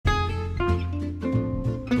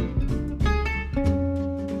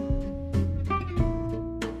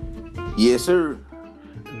Yes, sir.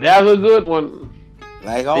 That's a good one.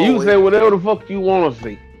 Like And you can always. say whatever the fuck you want to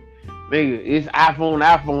say. Nigga, it's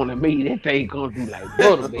iPhone, and me. That thing comes through like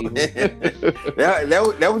butter, baby.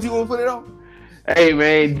 That what you want to put it on? Hey,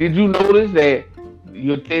 man, did you notice that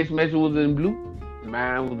your text message was in blue?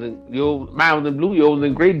 Mine was in blue, yours was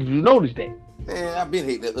in gray. Did you notice that? Man, I've been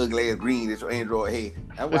hitting that ugly ass green that your Android had.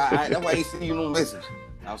 That's why I ain't sending you no message.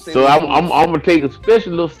 I'm sending So it I'm to gonna take a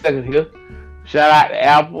special little second here. Shout out to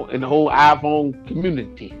Apple and the whole iPhone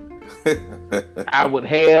community. I would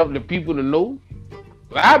have the people to know.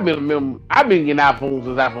 I've been a member. I've been getting iPhones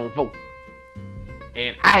since iPhone 4,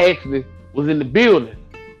 and I actually was in the building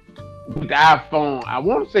with the iPhone. I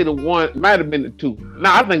want to say the one, it might have been the two.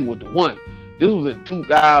 No, I think it was the one. This was in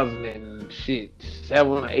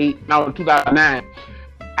 2007 or 8. No, 2009.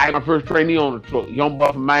 I had my first trainee on the truck. Young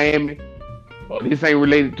boy from Miami. Well, this ain't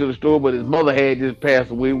related to the story, but his mother had just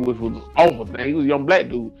passed away, which was an awful thing. He was a young black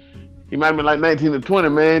dude. He might have been like 19 or 20,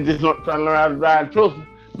 man, just trying to learn how to drive a truck.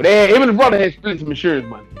 But him and his brother had split some insurance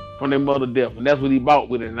money from their mother's death, and that's what he bought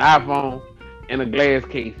with it, an iPhone and a glass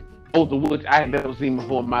case, both of which I had never seen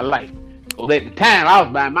before in my life. Because at the time, I was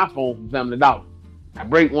buying my phone from Family Dollar. I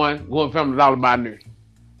break one, go to Family Dollar, buy another,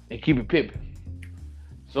 and keep it pimping.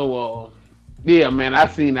 So, yeah, man, I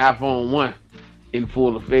seen the iPhone 1 in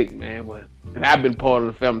full effect, man, and I've been part of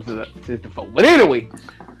the family since the 4. But anyway,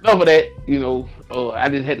 enough of that, I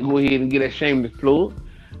just had to go ahead and get that shameless plug.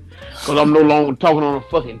 Because I'm no longer talking on a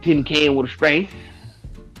fucking tin can with a string.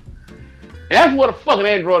 And that's what a fucking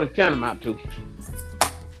Android is telling them out to.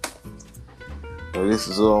 So this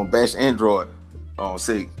is Bash Android on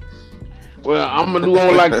SIG. Well, I'm going to do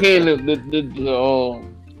all I can to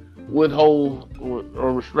withhold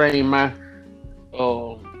or restrain my...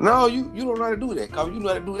 No, you don't know how to do that. Cause you know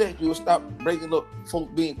how to do that, you'll stop breaking up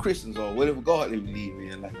folks being Christians or whatever God they believe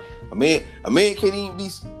in. Like a man can't even be,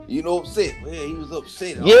 upset. Man, he was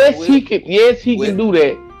upset. Yes, he can. Yes, he can do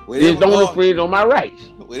that. Just don't infringe on my rights.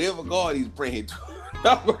 Whatever God he's praying to,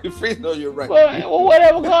 not infringe on your rights. Well,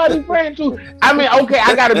 whatever God he's praying to. I mean, okay,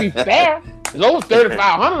 I gotta be fair. There's over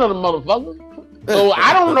 3,500 of them motherfuckers. So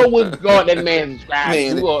I don't know what God that man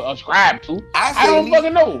subscribed to or ascribed to. I don't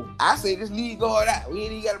fucking know. I say just leave God out. We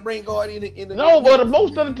ain't even got to bring God in the No, but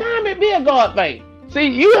most of the time it be a God thing. See,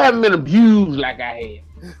 you haven't been abused like I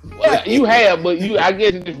have. Well, you have, but I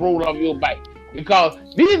guess it just rolled off your back. Because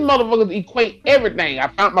these motherfuckers equate everything. I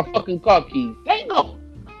found my fucking car keys. They go.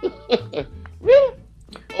 Really?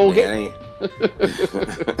 Okay.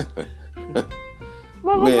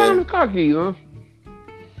 Motherfucker found his car keys, huh?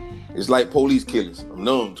 It's like police killers. I'm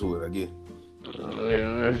numb to it, I guess.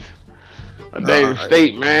 Yeah, that's a dangerous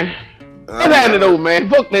state, man. What's happening though, man?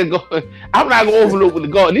 Fuck that God. I'm not gonna overlook with the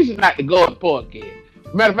God. This is not the God podcast.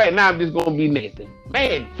 Matter of fact, now I'm just gonna be nasty.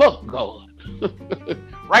 Man, fuck God.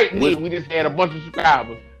 Right now, we just had a bunch of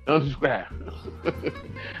subscribers unsubscribe.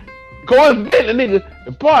 Coincidentally, nigga,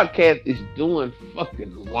 the podcast is doing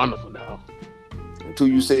fucking wonderful now. Until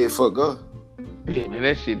you say it, fuck God. Yeah, man,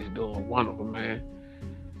 that shit is doing wonderful, man.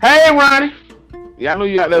 Hey, Ronnie. Yeah, I know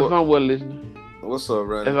you out there somewhere listening. What's up,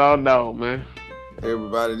 Ronnie? That's all dog, man. Hey,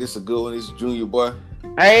 everybody, this is a good one. This is Junior Boy.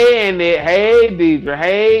 Hey, Andy. Hey, Deidre.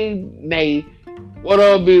 Hey, Nate. What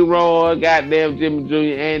up, Big Roy? Goddamn Jimmy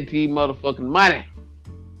Jr. and T motherfucking Money.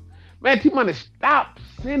 Man, T Money, stop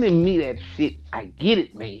sending me that shit. I get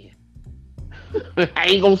it, man. I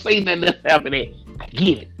ain't gonna say nothing else after that. I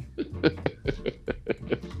get it.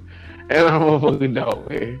 And I'm a fucking dog,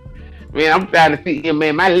 man. Man, I'm trying to see him,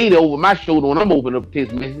 man. My lady over my shoulder when I'm opening up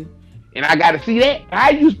text message. And I gotta see that. How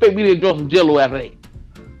you expect me to enjoy some Jello after that?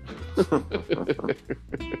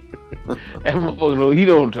 That motherfucker, he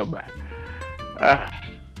know what I'm talking about.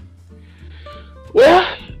 Well,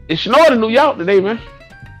 it's snowing in New York today, man.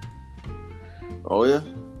 Oh yeah?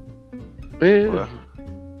 Yeah.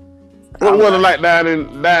 What was it like down in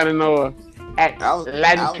Atlanta,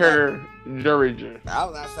 Georgia? I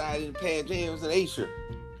was outside in pajamas and A-shirt.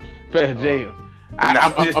 Pajamas.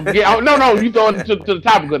 No, you throwing it to the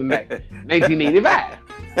topic of the night. 1985.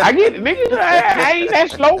 I get it, nigga. I ain't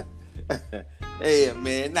that slow. Hey,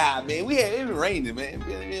 man. Nah, man. It been raining, man.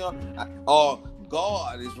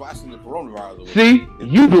 God is watching the coronavirus. See?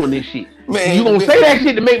 You doing this shit. Man, you gonna say that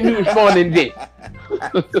shit to make me respond in this. Man,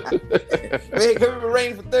 it been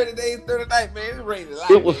raining for 30 days, 30 nights, man. It rained a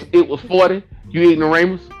lot. It was 40. You eating the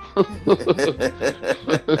Ramos?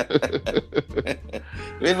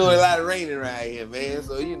 We know a lot of raining around here, man.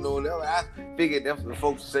 So I figured that's what the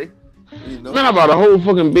folks say. Man, I bought a whole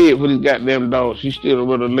fucking bed for this goddamn dog. She still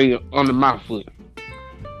would have lay under my foot.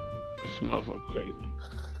 This motherfucker crazy.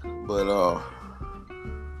 But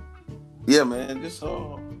yeah, man, just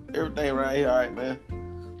everything around here, all right, man.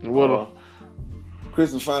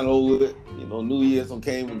 Christmas finally over with. You know, New Year's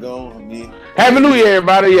came and gone. I mean, Happy New Year,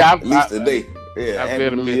 everybody. Yeah, at least today. Yeah,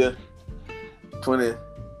 Happy New Year.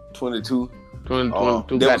 2022.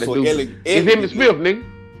 2022 got to do. It's Emmitt Smith, nigga.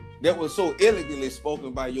 That was so elegantly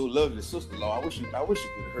spoken by your lovely sister-in-law. I wish you could have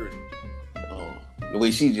heard it. The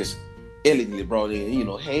way she just elegantly brought in, you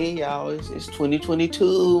know, hey y'all, it's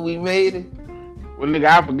 2022, we made it. Well, nigga,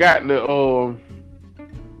 I forgot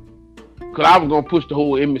cause I was gonna push the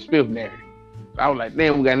whole Emmitt Smith narrative. I was like,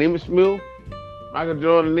 damn, we got Emmitt Smith, Michael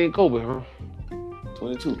Jordan, and Kobe, huh?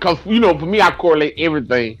 22. Cause you know, for me, I correlate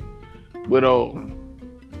everything with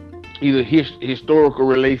either historical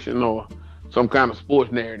relation or some kind of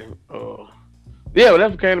sports narrative. Yeah, well,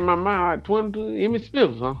 that's what came to my mind. Like 22, Emmitt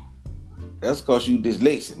Smith, huh? That's because you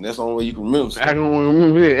dyslexic. That's the only way you can remember. I can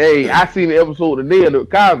remember it. Hey, I seen the episode today of the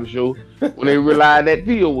Cosby Show when they realized that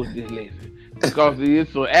Theo was dyslexic. Because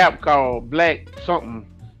it's an app called Black something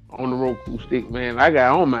on the Roku stick, man. I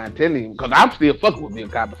got on mine telling him, because I'm still fucking with Bill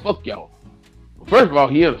Cosby. Fuck y'all. First of all,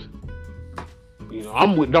 he innocent. You know,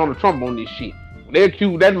 I'm with Donald Trump on this shit. When they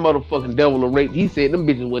accused that motherfucking devil of rape, he said them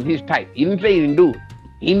bitches wasn't his type. He didn't say he didn't do it.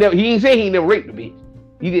 He didn't say he never raped the bitch.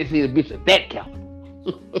 He just said the bitch of that caliber.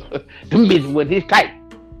 Them bitches wasn't his type.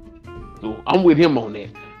 So I'm with him on that.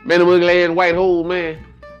 Man, the ugly ass white hole, man.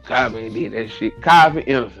 Cosby did that shit. Cosby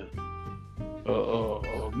innocent.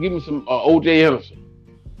 Give me some O.J. Anderson.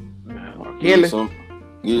 Kelly,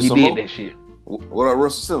 he did that shit. What about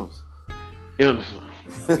Russell Simmons? Innocent.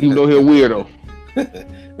 Even though he a weirdo.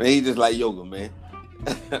 Man, he just like yoga, man.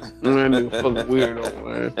 Man, nigga fucking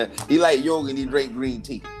weirdo, man. He like yoga and he drink green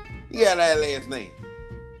tea. He got that last name.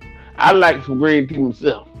 I like some green tea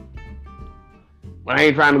myself. But I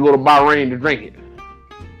ain't trying to go to Bahrain to drink it.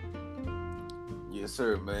 Yes,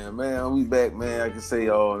 sir, man. Man, we back, man. I can say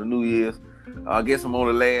the New Year's. I guess I'm on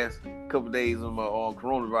the last couple of days of my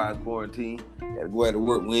coronavirus quarantine. Had to go out to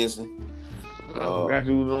work Wednesday. I forgot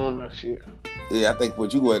you was on that shit. Yeah, I think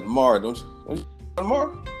you go out tomorrow, don't you?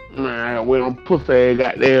 Tomorrow? Man, I got wait on pussy ass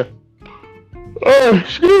got there. Oh,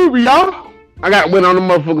 excuse me, y'all. I got went on the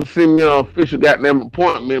motherfucker send me an official goddamn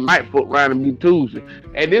appointment. Might fuck around and be Tuesday.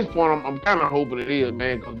 At this point, I'm kind of hoping it is,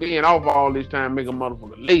 man, because being off all this time make a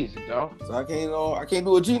motherfucker lazy, dog. So I can't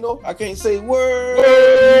do a Gino. I can't say word.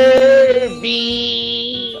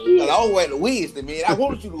 I always went to Wednesday, man. I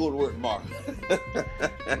wanted you to go to work tomorrow.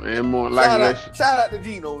 Man, more like that. Shout out to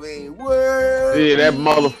Gino, man. Word. Yeah, that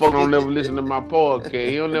motherfucker don't never listen to my podcast.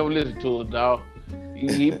 He don't never listen to us, dog.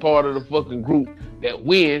 He part of the fucking group that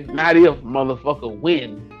win, not if motherfucker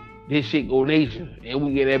win. This shit go nation, and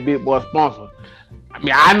we get that big boy sponsor. I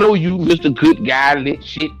mean, I know you, Mr. Good Guy, let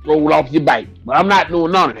shit roll off your bike, but I'm not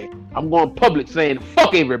doing none of that. I'm going public saying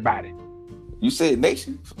fuck everybody. You said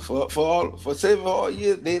nation for 7 hard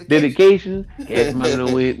years. Dedication. That's my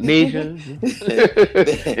nation. And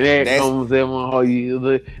that comes 7 hard years.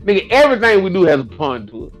 Nigga, everything we do has a pun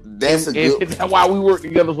to it. That's a good. That's why we work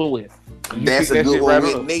together so well. That's a good one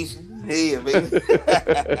with nation. Yeah, man.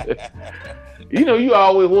 You know, you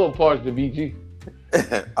always want parts to BG.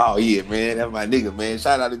 Oh yeah, man, that's my nigga, man.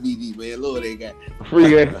 Shout out to BG, man. Lord, that guy.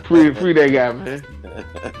 Free that guy, man.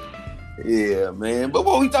 Yeah, man. But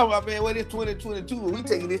what we talking about, man? What is 2022? We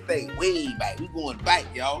taking this thing way back. We going back,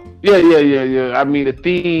 y'all. Yeah. I mean, the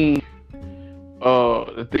theme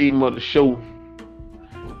of the show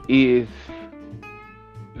is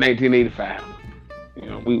 1985. You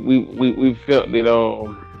know, we felt it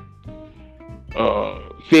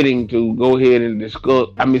fitting to go ahead and discuss.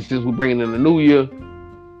 I mean, since we're bringing in the new year,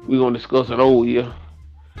 we're gonna discuss an old year.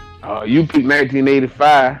 You picked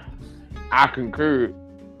 1985. I concurred.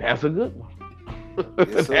 That's a good one.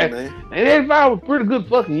 Yes, sir, man. 1985 was a pretty good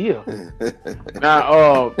fucking year.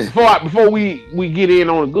 Now, before we get in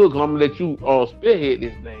on the good, cause I'm gonna let you spearhead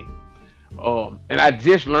this thing. And I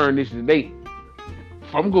just learned this today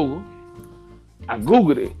from Google. I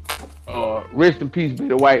googled it. Rest in peace,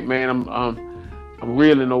 Betty White, man. I'm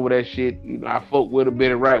reeling over that shit. You know, I fuck with her.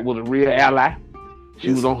 Betty White was a real ally.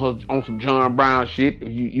 She was on some John Brown shit. If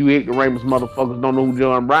you ignoramus motherfuckers don't know who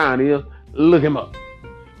John Brown is, look him up.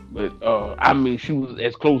 But I mean, she was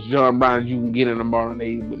as close to John Brown as you can get in the modern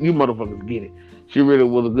age. But you motherfuckers get it. She really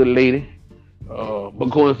was a good lady. But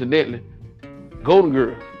coincidentally, Golden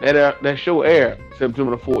Girl, that show aired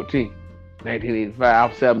September the 14th, 1985. I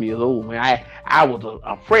was 7 years old, man. I was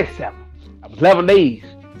a fresh 7. I was 11 days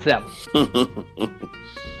 7.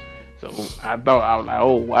 So I was like,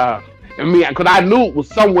 oh wow. I mean, cause I knew it was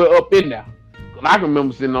somewhere up in there. Cause I can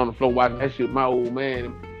remember sitting on the floor watching that shit with my old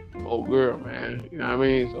man, old girl, man. You know what I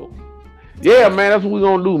mean? So yeah, man, that's what we're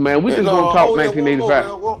gonna do, man. We just gonna talk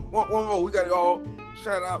 1985. One more. We got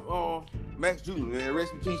shout out Max Jr., man.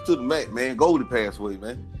 Rest in peace to the Mac, man. Goldie passed away,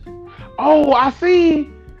 man. Oh, I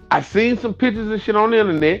seen some pictures and shit on the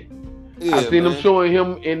internet. Yeah, I seen them showing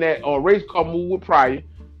him in that race car move with Pryor.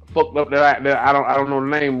 Fucked up that I don't know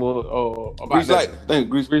the name of about Grease Light. I think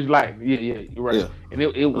Grease Light. Yeah, you're right. Yeah. And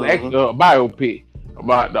it was actually a biopic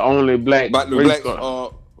about the only black about the blacks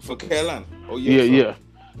for Carolina. Oh yeah.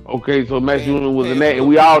 Okay, so Max Jr. was in that, and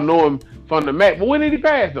we all know him from the Mac. But when did he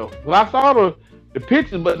pass though? Well, I saw the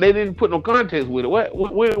pictures, but they didn't put no context with it.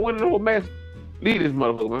 When did old Max leave this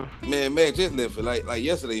motherfucker, man? Man, Max just left it like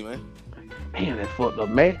yesterday, man. Man, that's fucked up,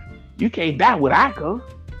 man. You can't die with icon.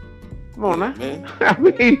 Come on, man. I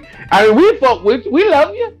mean, we fuck with you. We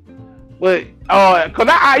love you. But,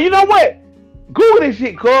 cause you know what? Google this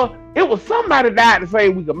shit, cuz it was somebody died the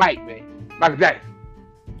same week of Mike, man. Michael Jackson.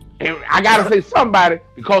 And I gotta say somebody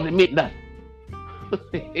because it meant nothing.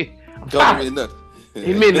 It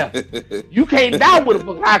meant nothing. You can't die with a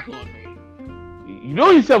fucking icon, man. You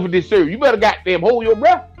know yourself a disservice. You better goddamn hold your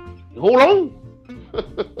breath. Hold on.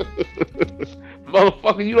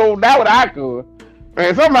 Motherfucker, you don't die with an icon.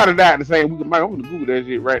 Man, somebody died the same week. I'm gonna Google that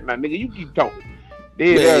shit right now, nigga. You keep talking.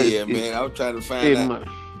 Man. I was trying to find out.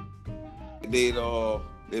 Then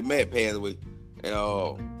Matt passed away.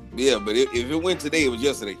 Yeah, but if it went today, it was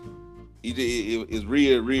yesterday. It's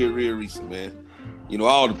real recent, man. You know,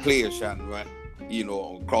 all the players shouting right. You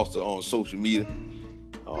know, across on social media.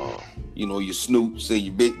 You know, your Snoop, say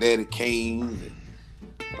your Big Daddy Kane.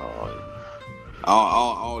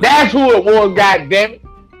 All that's who it was, goddammit.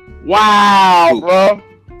 Wow, bro.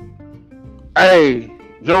 Hey,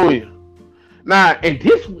 Junior. Now, and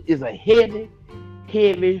this is a heavy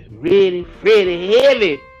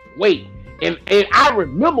weight. And I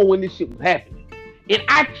remember when this shit was happening. And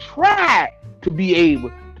I tried to be able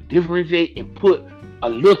to differentiate and put a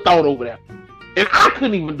little thought over there. And I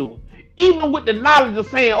couldn't even do it. Even with the knowledge of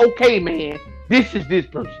saying, okay, man, this is this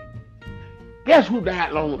person. Guess who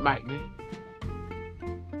died along with Mike, man?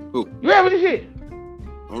 Who? You remember this shit?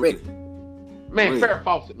 Ready. Man, Farrah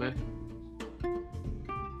Fawcett, man.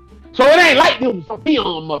 So it ain't like them some Dion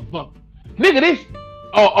motherfucker. Nigga, this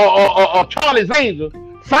Charlie's Angel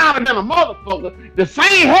silent than a motherfucker. The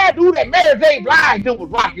same hairdo that Mary J. Blige did with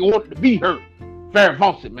Rocky wanted to be her. Farrah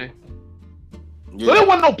Fawcett, man. Yeah. So there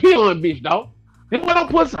wasn't no peon bitch, dog. There wasn't no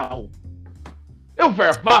pussy hole. It was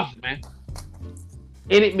Farrah Fawcett, man.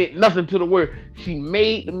 And it meant nothing to the word. She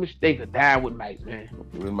made the mistake of dying with Mike, man.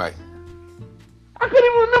 With Mike. I couldn't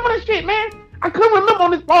even remember that shit, man. I couldn't remember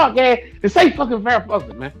on this podcast to say fucking Farrah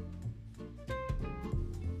Fawcett, man.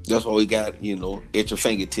 That's all we got, you know, at your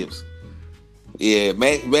fingertips. Yeah,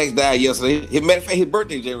 Max died yesterday. Matter of fact, his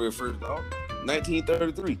birthday January 1st, dog.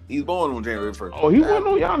 1933. He was born on January 1st. Oh, he wasn't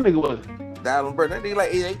no young nigga, was he? Died on birthday. That nigga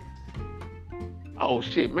like 88. Oh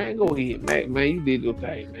shit, man, go ahead, Mac, man. You did your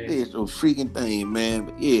thing, man. It's your freaking thing, man.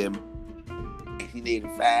 But yeah,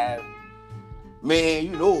 1985. Man,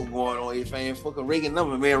 you know what's going on here, fam. Fucking Reagan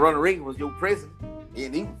number, man. Ronald Reagan was your president.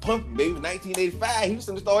 And he was pumping, baby. 1985, he was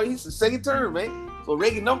in the second term, man. So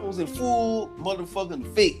Reagan number was in full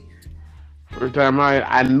motherfucking fit. First time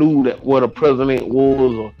I knew that what a president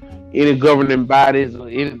was, or any governing bodies, or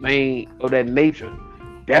anything of that nature.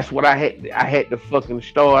 That's what I had to fucking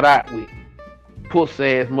start out with. Puss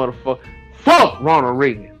ass motherfucker. Fuck Ronald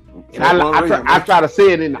Reagan. And I try to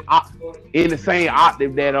say it in the same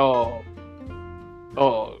octave that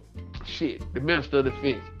the Minister of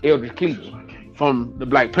Defense, Eldridge Cleveland, from the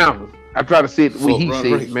Black Panthers. I try to say it the way he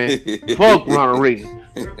said it, man. Fuck Ronald Reagan.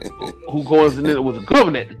 Who was a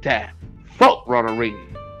governor at the time. Fuck Ronald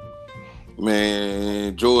Reagan.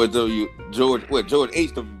 Man, George H.W.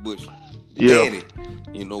 Bush. Daddy,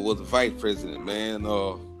 you know, was a vice president, man.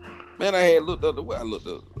 Man, I had looked up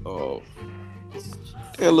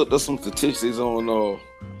some statistics on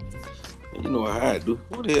you know how I do.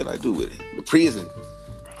 What the hell I do with it? The prison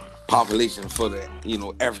population for the, you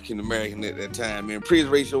know, African American at that time, man. Prison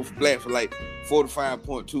ratio for black for like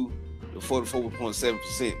 45.2 to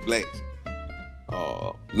 44.7% blacks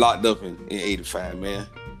locked up in 85, man.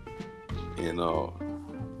 And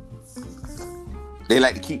they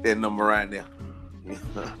like to keep that number around there.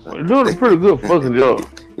 They're doing a pretty good fucking job.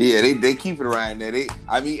 Yeah, they keep it around there.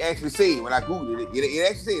 Actually say when I Googled it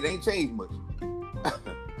actually said it ain't changed much.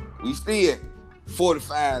 We still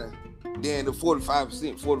 45, then the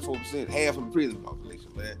 45%, 44%, half of the prison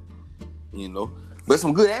population, man. You know. But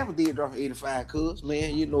some good albums did drop 85, cuz,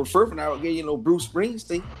 man. You know, the first one I would get, you know, Bruce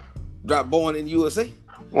Springsteen dropped Born in the USA.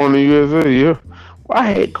 Born in the USA, yeah. Well,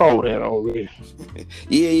 I had called that already.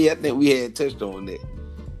 Yeah, I think we had touched on that.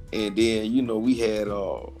 And then, you know, we had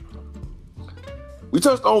we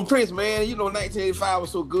touched on Prince, man. You know, 1985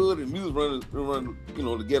 was so good and music running, you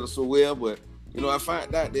know, together so well. But you know, I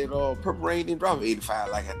found out that Purple Rain didn't drop in 85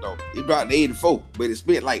 like I thought. It dropped in 84, but it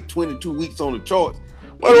spent like 22 weeks on the charts.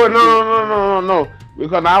 Wait, no.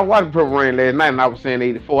 Because I watched Purple Rain last night and I was saying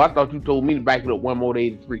 84. I thought you told me to back it up one more to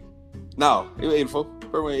 83. No, it was 84.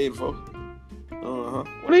 Purple Rain 84. Uh-huh.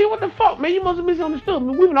 Well, what the fuck, man? You must have misunderstood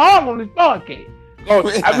me. We've been all on this podcast.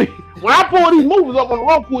 I mean, when I pull these movies up on the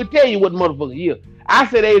Roku, it tell you what motherfucker year. I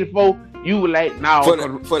said 84. You were like, no.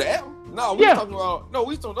 For the album? No, we talking about. No,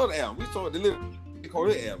 we talking about the album. We talking about the lyric. They call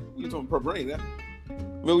it album. We talking Purple Rain. Man,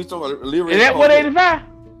 we talking about the lyric. Is that what 85?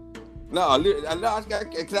 No,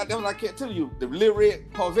 I can't tell you. The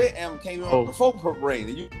lyric Corvette album came out before Purple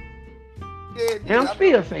Rain. I'm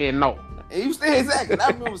still saying no. And you still exactly. I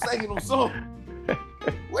remember singing them songs.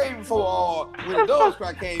 Way before when the Dogs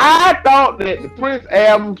Cry came. I thought that the Prince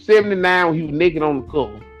album 79 when he was naked on the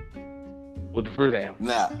cover was the first album.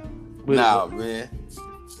 Nah, man.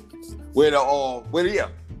 Where yeah,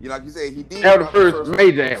 you know, like you said, he did. That was the first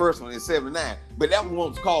major album. First one in 79, but that one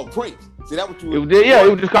was called Prince. See, that what you? It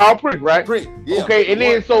was just called Prince, right? Prince. Yeah. Okay, and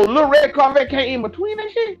then so Little Red Corvette came in between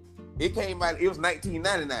that shit. It came out. It was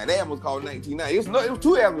 1999. That album was called 1999. It was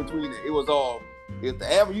two albums between it. It was the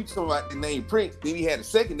album you talking about the name Prince. Then he had a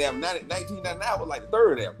second album. 1999 was like the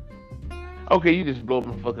third album. Okay, you just blow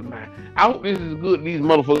my fucking mind. I hope this is good. These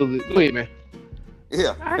motherfuckers. Go ahead, man.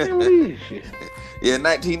 Yeah. I can't believe this shit. Yeah,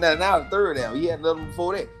 1999 was the third album. He had another one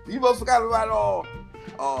before that. You must forgot about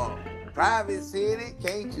Private City.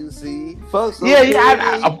 Can't you see? Fuck so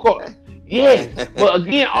I, of course. Yeah, but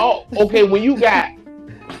again, okay, when you got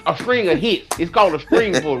a string of hits, it's called a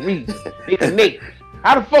string for a reason. They connect.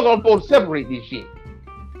 How the fuck I'm supposed to separate this shit?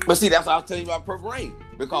 But see, that's what I was telling you about Purple Rain.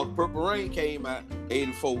 Because Purple Rain came out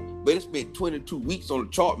 84, but it spent 22 weeks on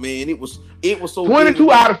the chart, man. It was so 22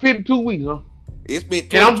 good. out of 52 weeks, huh? It's been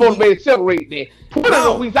 22 and I'm supposed to be able to separate that.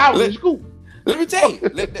 22 weeks out in school. Let me tell you.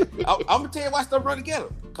 I'm gonna tell you why stuff run together.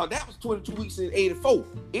 Cause that was 22 weeks in 84.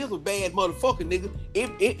 It was a bad motherfucker, nigga.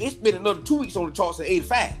 It spent another 2 weeks on the charts in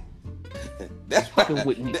 85. That's why.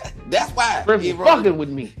 That's why. It fucking with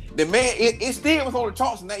me. The man, it still was on the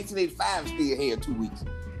charts in 1985. Still had 2 weeks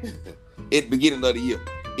at the beginning of the year.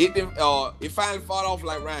 It finally fought off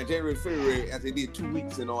like around January, February after they did 2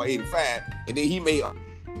 weeks in 85, and then he made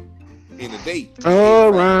in a day.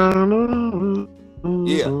 Around.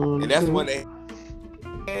 Yeah, and that's when they.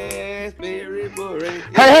 Hey.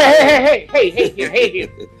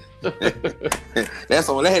 That's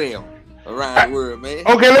on that album. Around the world, man.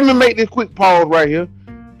 Okay, let me make this quick pause right here.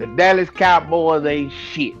 The Dallas Cowboys ain't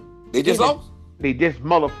shit. They just lost? They just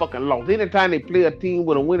motherfucking lost. Anytime they play a team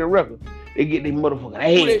with a winning record, they get their motherfucking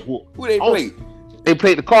ass whooped. Who they played? They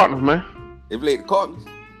played the Cardinals, man. They played the Cardinals?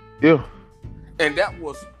 Yeah. And that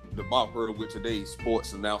was the Bob Hurley with today's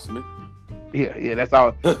sports announcement. Yeah, that's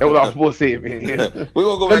all. That was all sports said, man. Yeah. We're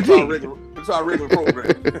gonna go back to our regular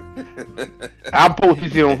program. I'll post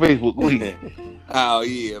this shit on Facebook, please. Oh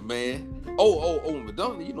yeah, man. Oh,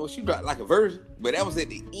 Madonna, you know, she dropped like a version, but that was at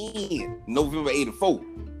the end, November 84.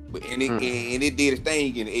 But and it did its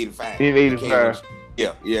thing in 85. In 85.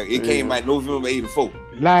 It came out November 84.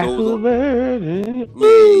 Like a virgin.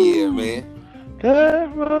 Yeah, man.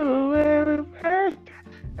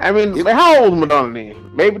 I mean, how old is Madonna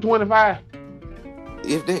then? Maybe 25?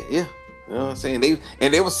 If that, yeah. You know what I'm saying?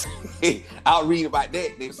 They was I'll read about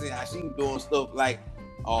that. They were saying how she was doing stuff like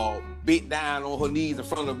bit down on her knees in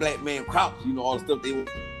front of a black man crouch, you know, all the stuff they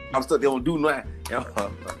don't do now.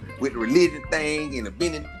 With the religion thing and the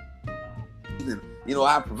bending, you know,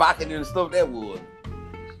 how provocative and stuff that was.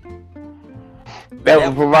 That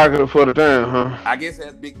was provocative for the time, huh? I guess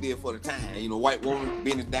that's a big deal for the time. You know, white woman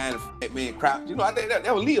bending down and black man crouch. You know, I think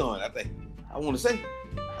that was Leon, I want to say.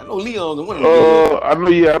 I know Leon's the one of them. I know,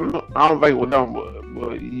 yeah. I don't think it was them,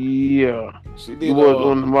 but yeah. She did. He was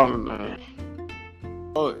on the modern name.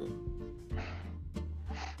 Oh, yeah.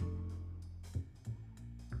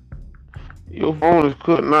 Your phone is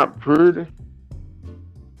cutting out pretty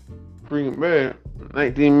freaking bad.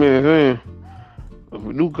 19 minutes in. If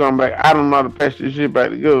we do come back, I don't know how to patch this shit back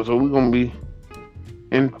together, so we're gonna be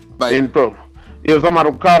in trouble. Yeah,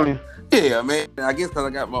 somebody calling. Yeah, man. I guess because I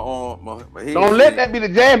got my head. Don't let that be the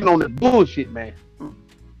jamming on the bullshit, man.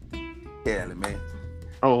 Yeah, man.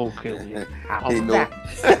 Oh, okay. I'm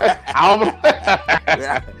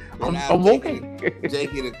okay.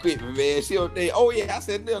 Jackie the equipment, man. She don't think, oh yeah, I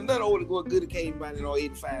said there's nothing older going good that came out in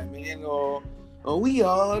 85, man. We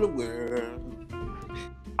are the world.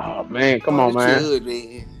 Oh man, come on, man. Good,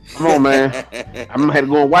 man. Come on, man. I'm gonna have to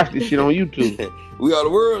go and watch this shit on YouTube. We Are the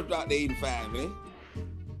World dropped the 85, man.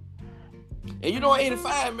 And you know,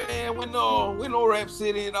 85, man, when no Rap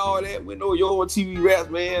City and all that, when no Yo on TV raps,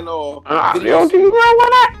 man, or Yo on TV rap, why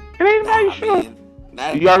not? It ain't like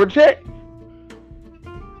shit. You already checked?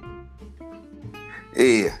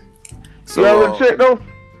 Yeah. So you already checked though?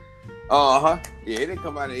 Yeah, it didn't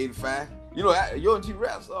come out in 85. You know, Yo on TV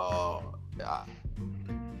raps,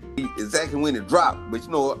 exactly when it dropped, but you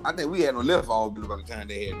know, I think we had no left all by the time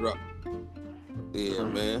they had dropped. Yeah,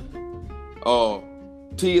 man.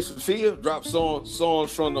 Tears for Fears dropped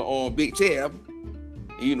songs from the Big Chair album.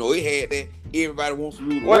 You know, it had that Everybody Wants to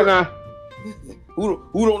Rule the World. What now? Who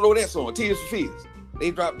don't know that song? Tears for Fears.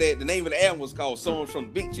 They dropped that. The name of the album was called Songs from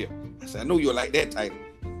the Big Chair. I said, I know you'll like that title.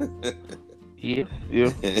 Yeah.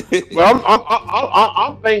 Well,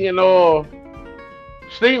 I'm thinking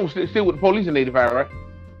Sting was still with the police in 85, right?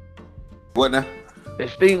 What now? That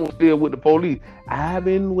Sting was still with the police. I've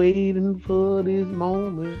been waiting for this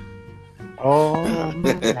moment all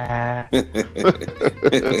my life.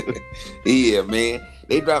 Yeah, man.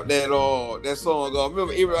 They dropped that song.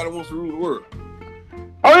 Remember, Everybody Wants to Rule the World.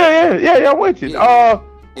 Oh yeah. I'm with you.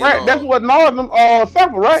 Right, that's what Northern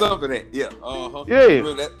sample, right? Something that, yeah. Yeah.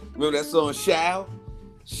 Remember that song, Shout,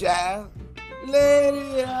 Let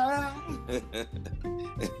It Out.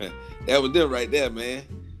 That was them right there, man.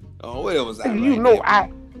 What else was I? You know,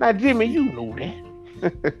 now Jimmy, you know that.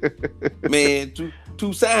 Man, two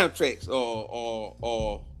soundtracks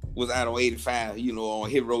was out on 85, you know, on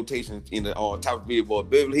hit rotation in the top of Billboard,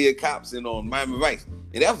 Beverly Hills Cops and on Miami Vice.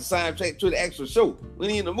 And that was the soundtrack to the actual show, when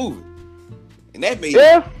he in the movie. And that made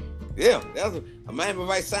that was a Miami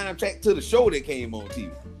Vice soundtrack to the show that came on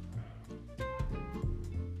TV.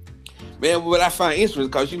 Man, what I find interesting,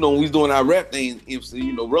 because you know, when we was doing our rap thing,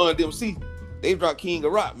 you know, Run DMC, they dropped King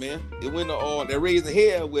of Rock, man. It went they raised the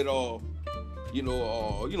hair with the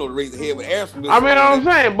raise the head with Aerosmith. I mean, I'm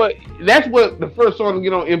saying, but that's what the first song to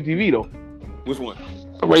get on MTV though. Which one?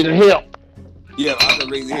 Raise the Hell. Yeah, I said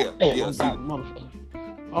Raise the Hell. Yeah, see.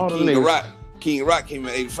 King of Rock came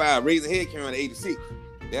out in 85. Raise the Head came out in 86.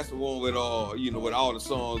 That's the one with with all the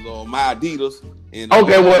songs on My Adidas. And,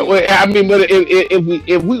 okay, well, I mean, but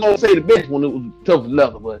if we gonna say the best one, it was Tough as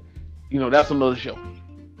Leather, but you know that's another show.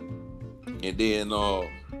 And then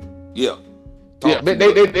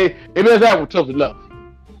they messed out with Tough as Leather.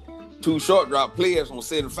 Too Short dropped Players on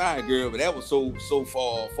 75, girl, but that was so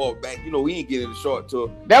far back. You know, we ain't getting the short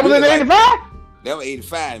tour. That was in 85? That was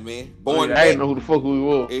 85, man. I didn't know who the fuck we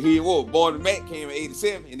were. And he was. Born to Mac came in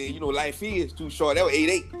 87, and then Life Is Too Short. That was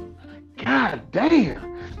 88. God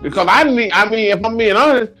damn. Because I mean, if I'm being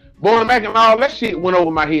honest, Born to Mac and all that shit went over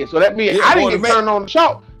my head. So that means I didn't get turned on the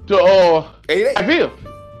shot to 88. I feel.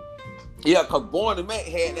 Yeah, because Born to Mac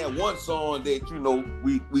had that one song that,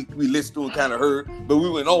 we listened to and kind of heard, but we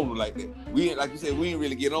went on like that. We, like you said, we didn't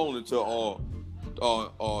really get on until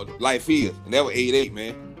Life Is, and that was 88,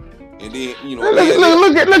 man. And then,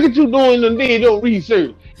 look at you doing and then your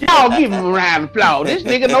research. Y'all give him a round of applause. This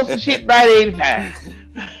nigga knows some shit by 85.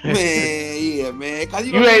 Man, yeah, man.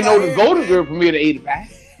 You ain't know the Golden Girl premiered at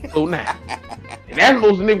 85. So now. And that's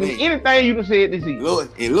most significant anything you done said this evening. Lord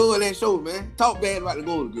that show, man. Talk bad about the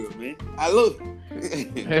Golden Girl, man. I love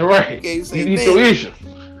it. That's right. You need your issue.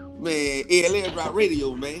 Man, LA dropped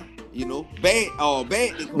Radio, man. Bad.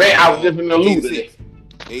 I was just in the allude to that.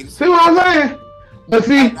 See what I'm saying? But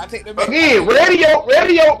see, again, radio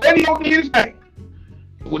did his thing.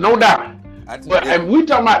 With no doubt. But if we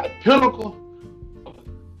talking about the pinnacle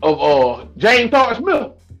of James Todd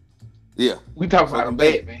Smith, yeah, we talking about him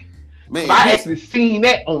bad, man. I actually seen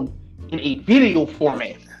that in a video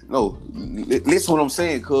format. No, listen what I'm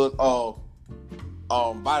saying, cause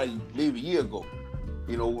about maybe a year ago,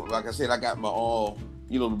 like I said, I got my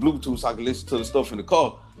the Bluetooth so I can listen to the stuff in the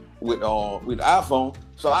car with the iPhone.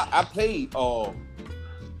 So I played the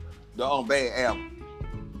Bad album,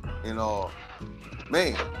 and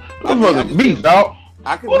man, this was beat, dog.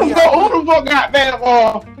 Who the fuck got that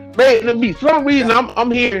Bad in the beat? For some reason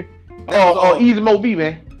I'm hearing Easy Mo B,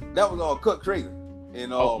 man. That was Cut Crater.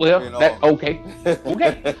 And that's okay.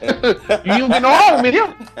 Okay. You didn't get no argument with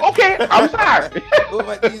him. Okay, I'm sorry.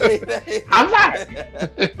 I'm sorry.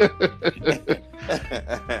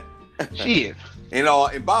 Shit. And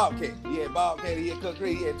Bobcat, he had Cut Crater, he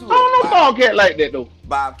had two. I don't know Bobcat like that though.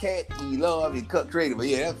 Bobcat, he loved and Cut Crater, but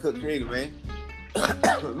yeah, that's Cut Crater, man.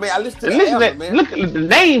 Man, I listened to that album, man. Look at the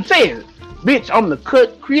name says, bitch, I'm the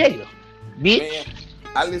Cut Creator, bitch. Man,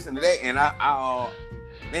 I listened to that and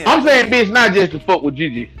I'm saying bitch not just to fuck with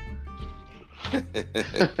Gigi.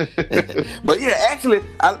 But yeah, actually,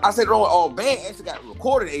 I said wrong. Bad actually got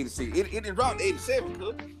recorded in 86. It didn't drop in 87,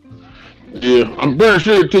 cuz. Yeah, I'm pretty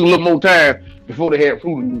sure it took a little more time before they had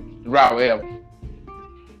Fruity drop the album.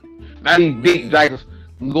 Now these dick jackers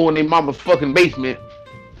can go in their mama's fucking basement,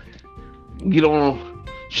 and get on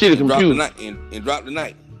shit and computer. Drop the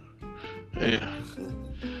night. Yeah.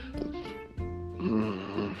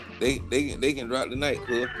 They can drop the night,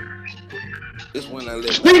 cuz. This one I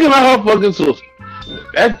left. Speaking of her fucking sister,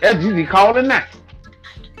 that's easy call it now.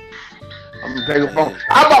 I'm gonna take a phone.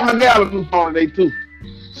 I bought my gal a new phone today too.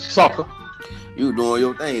 Sucker. You doing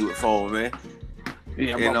your thing with phone, man.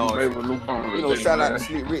 Yeah, I bought my baby a new phone. You know, shout out to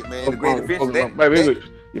Slick Rick, man. The great adventure. Baby,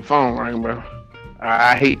 your phone ring, bro.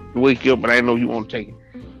 I hate to wake you up, but I know you want to take it.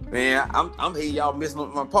 Man, I'm here, y'all messing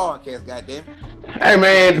up my podcast, goddamn. Hey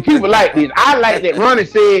man, the people like this. I like that Ronnie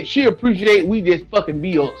said she appreciate we just fucking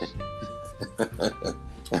be us. I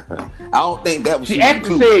don't think that was. She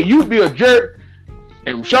actually said you be a jerk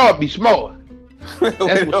and Shaw be smart.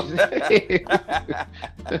 That's what she said.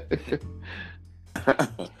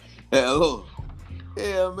 Hello.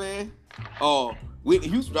 Yeah, man. Whitney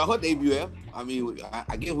Houston dropped her debut album. I mean,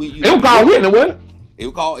 I guess we. It was called Whitney, wasn't it? It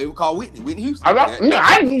was called Whitney Houston.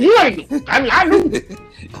 I knew.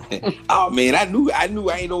 Oh man, I knew I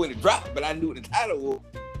ain't know when it dropped, but I knew what the title was.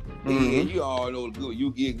 Mm-hmm. And you all know the good.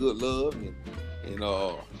 You get good love and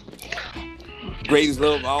greatest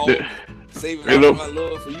love of all. Saving all my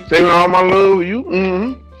love for you. Saving all my love for you.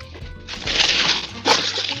 Mm-hmm.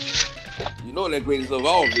 You know that greatest love of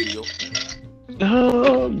all video.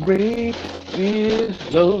 The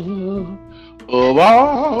greatest love of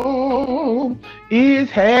all is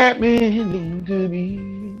happening to me.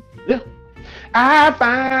 Yeah. I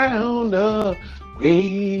found the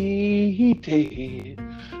greatest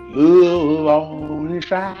love of all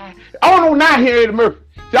inside. I don't know now here Eddie Murphy.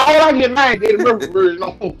 See, all I get now is Eddie Murphy version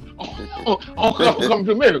on Come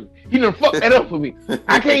to America. He done fucked that up for me.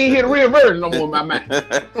 I can't even hear the real version no more in my mind.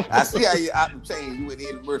 I see how you out change you with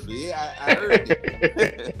Eddie Murphy. Yeah, I heard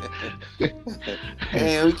it.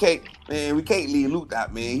 we can't leave Luke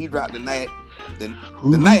out, man. He dropped the night I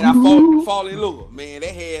fall in love, man.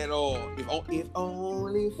 That had if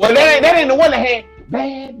only. Well, that ain't the one that had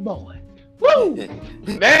Bad Boy. Woo!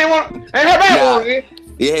 That ain't her Bad Boy.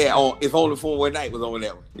 Yeah, If Only for One Night was on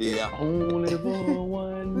that one. Yeah. Only for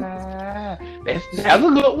one night. That's a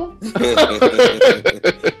good one. That's a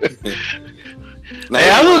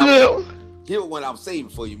good one. Here's one I'm saving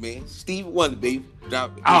for you, man. Stevie Wonder, baby.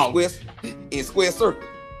 Drop in Square Circle.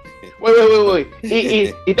 Wait.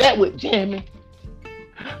 Is that what jamming?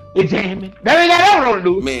 It's jamming. That ain't got that one to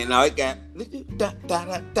do. Man, now it got. Wait.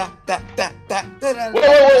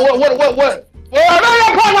 Well, no,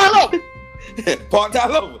 part-time lover.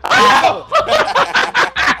 Part-time lover.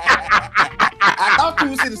 I thought you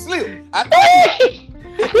was in the slip.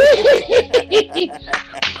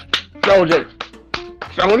 Soldier.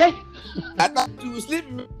 I thought you was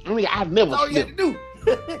slipping. I never All you had to do.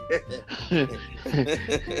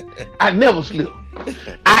 I never slip.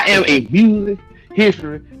 I am a music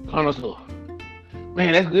history connoisseur.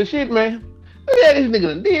 Man, that's good shit, man. Look at this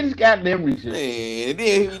nigga did this goddamn research. Man, and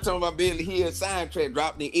then he was talking about Billy Hill soundtrack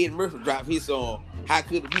dropped, then Eddie Murphy dropped his song, How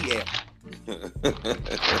Could It Be After?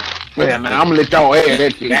 Man, I'm gonna let y'all air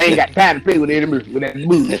that shit. I ain't got time to play with Eddie Murphy with that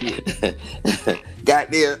bullshit.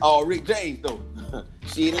 Got there, Rick James though.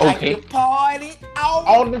 She like to party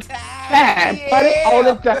all the time. Yeah. Party all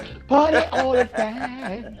the time. Party all the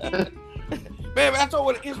time. Man, I told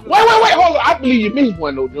what it is. Wait, hold on. I believe you missed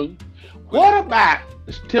one though, dude. What about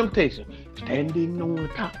this Temptation? Standing on the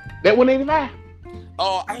top. That 185?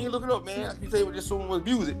 I ain't looking up, man. I can tell you what this song was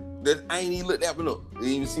music. I ain't even looked that one up. I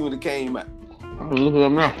didn't even see when it came out. I'm looking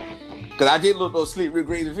up now. Cause I did look those Slick Rick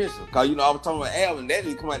Great Adventure. Cause I was talking about album that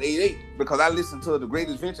didn't come out in '88. Because I listened to the Great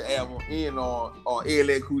Adventure album and LL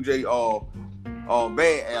Cool J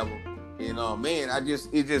Bad album. And man,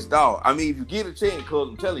 it just dog. I mean, if you get a chance, cause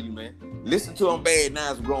I'm telling you, man, listen to them Bad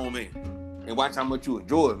now as a grown man, and watch how much you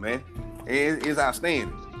enjoy it, man. And it's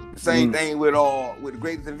outstanding. Same thing with the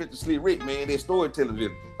Greatest Adventure Slick Rick, man. Their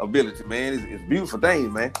storytelling ability, man, it's a beautiful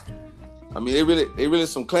thing, man. I mean, they really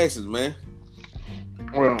some classics, man.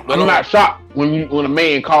 Well, I'm not shocked when a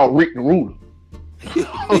man called Rick the Ruler.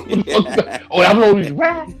 Oh, I'm gonna use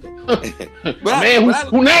right.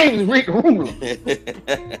 Who name is Rick the Ruler?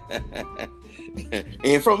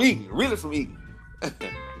 And from Eagle, really from Eagle.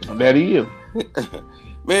 That he is.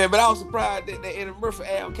 Man, but I was surprised that Eddie Murphy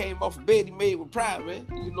album came off a bet he made with Pride, man.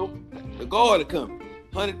 You know, the guard coming.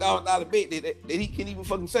 $100,000 bet that he can't even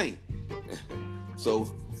fucking sing.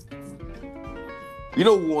 So, you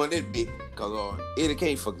know who won that bet? Because Eddie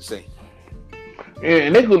can't fucking sing. Yeah,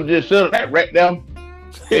 and they could have just settled that right down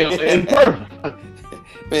in person.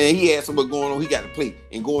 Man, he had something going on. He got to play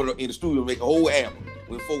and go in the studio and make a whole album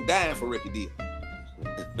when folk dying for record deal.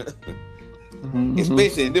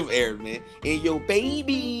 Especially in them areas, man. And your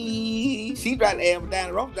baby, she dropped the album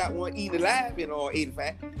Diana Ross, got one Eating Alive in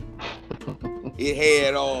 85. It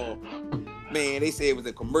had man, they said it was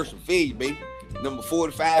a commercial failure, baby. Number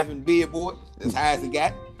 45 in Billboard, as high as it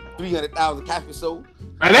got. 300,000 copies sold.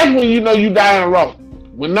 And that's when you know you Diana Ross.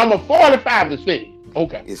 When number 45 is fed.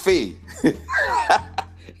 Okay. It's fed.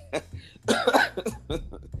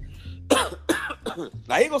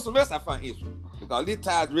 Now here goes some else I find interesting. Because this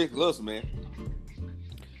ties Rick Lawson, man.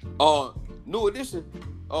 New Edition,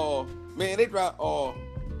 man, they dropped All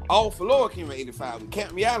for Lord came in 85 with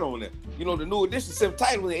Count Me Out on there. You know, the New Edition 7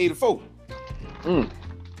 title was in 84.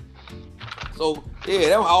 So yeah,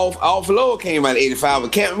 that was all for Lord came out in 85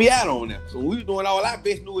 with Count Me Out on there. So we were doing all our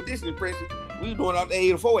best New Edition impressions. We were doing all the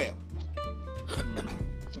 84 album.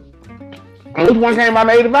 And which one came out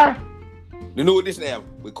in 85? The New Edition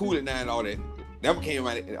album with Kool and Nine and all that. That one came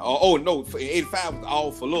out. Oh no, in 85 was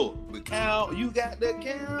All for Love. But you got to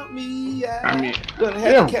count me out. I mean, gonna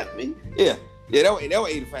have to count me. Yeah, that was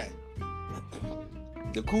 85.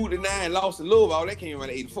 The Kool and Nine, Lost in Love, all that came out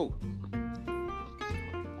in 84.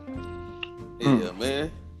 Yeah,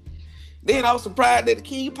 man. Then I was surprised that the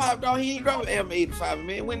King Pop dog, he ain't dropped an album in 85,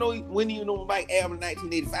 man. When you know Mike album in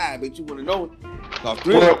 1985, but you want to know it.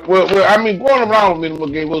 Well, I mean, going around with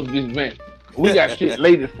me gave us this event. We got shit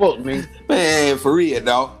late as fuck, man. Man, for real,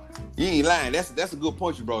 dog. You ain't lying. That's a good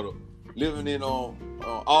point you brought up. Living in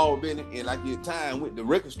Albany, and like your time with the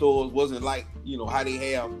record stores wasn't like, you know, how they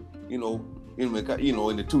have, you know, in the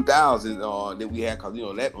 2000s that we had, cause you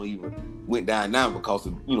know that one even went down now because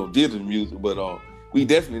of, you know, digital music. But we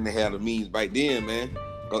definitely had the means back then, man.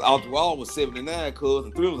 Cause Out the Wall was 79, cuz,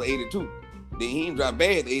 and Thrill was 82. Then he ain't dropped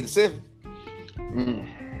Bad to 87.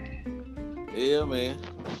 Yeah, man.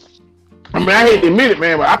 I mean, I hate to admit it,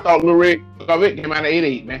 man, but I thought Lil Red Corvette came out in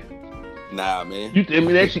 88, man. Nah, man. You tell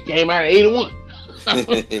me that shit came out in 81.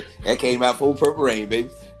 That came out for Purple Rain, baby.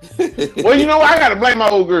 Well, you know what? I gotta blame my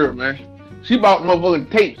old girl, man. She bought motherfucking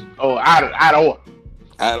tapes out of order.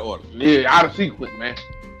 Out of order. Yeah, out of sequence, man.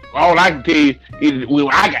 All I can tell you is when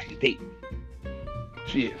I got the tape.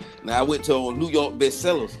 Shit. Now I went to New York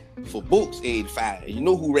bestsellers for books 85. You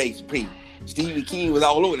know who raised Supreme? Stevie King was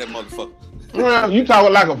all over that motherfucker. Well, you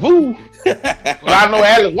talking like a fool. Well, I know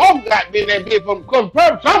Alice Walker got in that bit from Color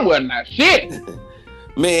Purple somewhere now. Shit.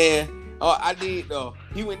 Man, I did.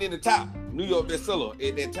 He went in the top New York bestseller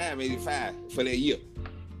at that time, 85 for that year.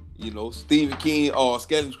 You know, Stephen King,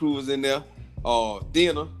 Skeleton Crew was in there.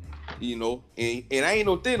 Thinner, you know, and I ain't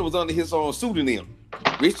know Thinner was under his pseudonym,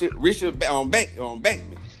 Richard Bachman.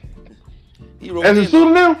 He wrote. That's a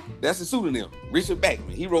pseudonym. That's a pseudonym, Richard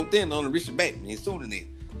Bachman. He wrote Thinner under Richard Bachman, his pseudonym.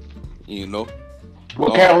 You know.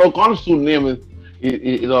 Well, Carol O'Connor pseudonym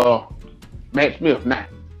is Matt Smith now.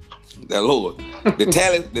 That Lord.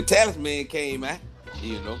 The Talisman came out,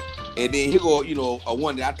 you know. And then here go, you know, a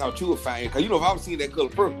one that I thought you would find, because you know if I was seeing that Color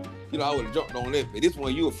Purple, you know, I would have jumped on that. But this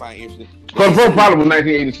one you would find interesting. Color Purple probably was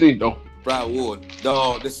 1986 though. Probably would.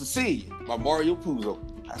 The Sicilian by Mario Puzo.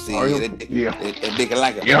 I see that nigga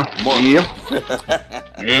like it. Yeah.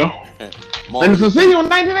 Yeah. And the Sicilian was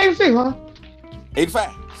 1986, huh? 85.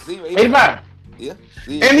 85. Yeah.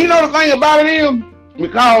 And you know the thing about it is,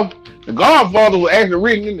 because The Godfather was actually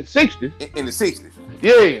written in the 60s. In the 60s.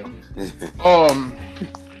 Yeah.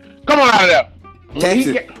 Come on out of there. When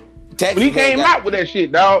he came out with that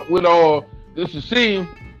shit, dog, with the Sicilian,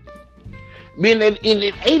 being in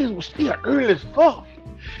the 80s was still early as fuck.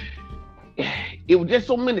 It was just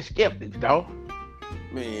so many skeptics, dog.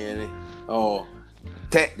 Man,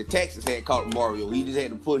 the Texas had caught Mario. He just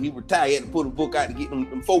had to he retired, he had to put a book out to get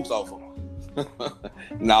them folks off him.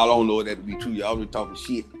 Now I don't know that to be true. Y'all been talking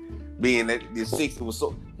shit. Being that the 60s was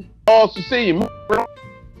so Sicilian.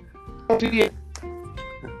 You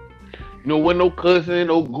know, wasn't no cussing,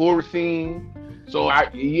 no gore scene. So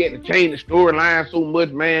he had to change the storyline so much,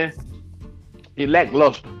 man. It lacked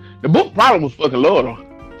luster. The book probably was fucking low though.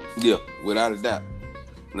 Yeah, without a doubt.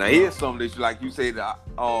 Now here's something that, like you said, you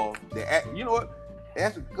know what?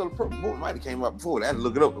 The Color Purple book might have came out before. I had to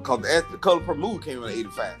look it up because the Color Purple movie came out in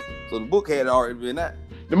 85. So the book had already been out.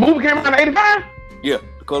 The movie came out in 85? Yeah,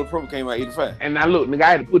 the Color Purple came out in 85. And now look, nigga,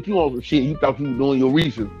 I had to put you on some shit. You thought you were doing your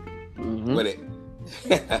research. Mm-hmm. What that?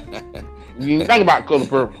 You didn't think about Color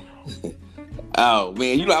Purple. Oh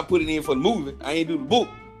man, you know I put it in for the movie. I ain't do the book,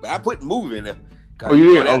 but I put the movie in there. Oh,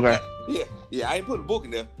 you did? Okay. Yeah, I ain't put the book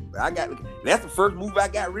in there, but that's the first movie I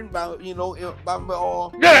got written by, you know, by my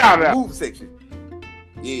movie section.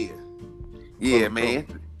 Yeah, man.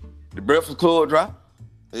 The Breakfast Club drop.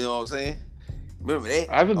 You know what I'm saying? Remember that?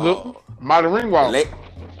 That's a good Mighty Ring Walk.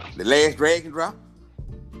 The Last Dragon drop.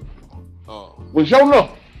 Well, show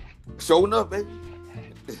enough. Showing up, baby.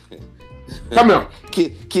 Come here.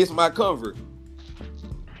 Kiss my convert.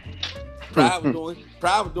 Pride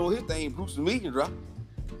was doing his thing. Bruce the Median drop.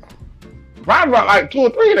 Pride dropped like 2 or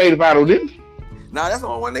 3 in 85 though, didn't he? Nah, that's the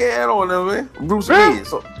only one they had on them, man. Bruce the Median.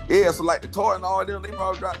 So like the Toy and all them, they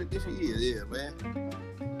probably dropped it different years. Yeah, man.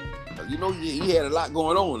 You know, he had a lot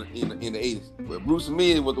going on in the 80s. But Bruce the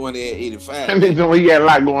Median was the one that had 85. And then he had a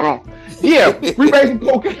lot going on. Yeah, freebasing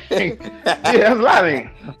cocaine. Yeah, that's a lot of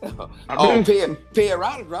it. Perry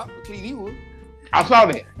Ryder dropped with Clint Eastwood. I saw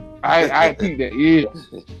that. I see that. Yeah.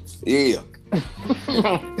 Yeah.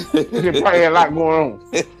 He probably had a lot going on.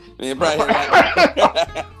 Man, probably had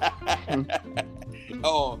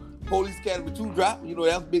Police Academy 2 drop. You know,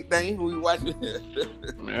 that's a big thing when we watch it.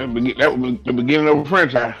 Man, that was the beginning of a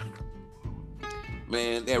franchise.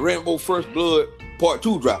 Man, that Rambo First Blood Part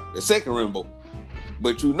 2 drop. The second Rambo.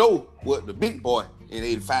 But you know what the big boy in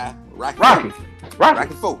 85, Rocky 4.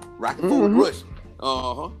 Rocky 4 with Rush.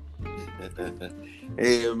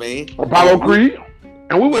 Yeah, man. Apollo Creed.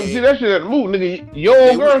 And we went to see that shit at the movie, nigga. Your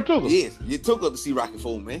old girl took us. Yes, you took us to see Rocky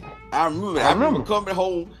 4, man. I remember coming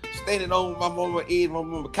home, standing on my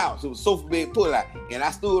mama couch. It was sofa bed pull out. And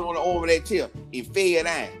I stood on the arm of that chair and fell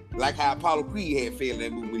down. Like how Apollo Creed had failed in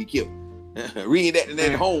that movie when he killed him. Reading that and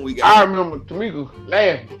then home we got. I remember Tamika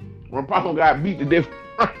laughing when Papa got beat to death.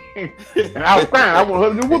 And I was crying. I want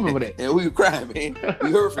her to do whooping for that. And we were crying, man.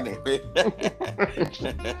 We heard from that,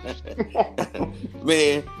 man.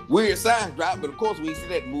 Man, Weird Science dropped, but of course we didn't see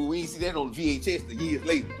that movie. We didn't see that on VHS the years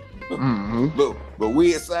later. But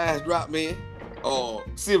Weird Science dropped, man.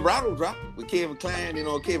 Silverado dropped with Kevin Kline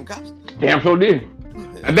and Kevin Costner. Damn, so did.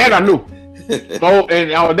 And that I knew. So,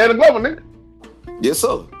 and that a Glover, nigga. Yes,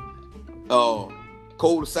 sir.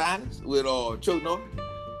 Cold Silence with Chuck Norris.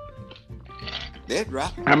 That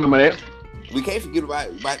drop. I remember that. We can't forget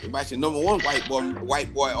about your number one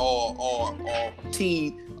white boy or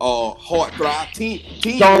teen heartthrob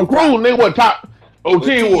teen. Tom Cruise, nigga, what top?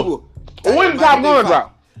 Teen Wolf. When did Top Gun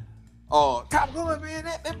drop? Top Gun, man,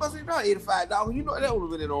 that must have dropped $85. You know that would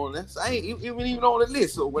have been on there. So I ain't even on the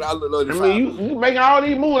list. So without looking, I mean, you making all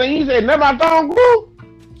these movies and you said never about Tom Cruise?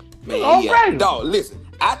 Man, yeah. Dog, listen.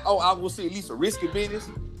 I thought I would see at least a Risky Business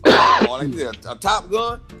or like a Top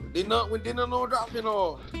Gun. They not drop in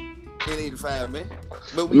 85, man.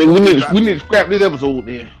 But we need to scrap this episode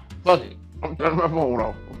then. Fuck it. I'm turning my phone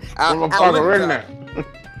off. I'm talking right now.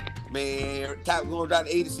 Man, Top Gun dropped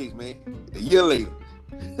 86, man. A year later.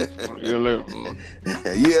 A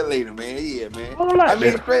year later, man. Yeah, man. I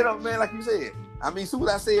mean, straight up, man, like you said. I mean, as soon as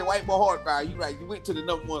I said white boy hardfire, you right. You went to the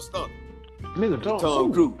number one stunt. Nigga,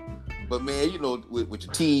 Tom Cruise. But man, you know, with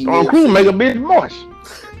your team, Tom Cruise make a bitch moist.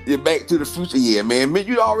 Yeah, Back to the Future, yeah, man.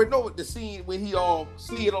 You already know what the scene when he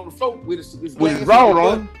slid on the floor with his drawers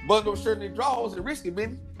on, button up shirt and drawers and Risky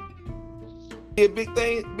Business. Yeah, big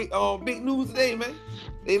thing, big news today, man.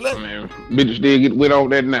 They love it. Man, bitches still get wet on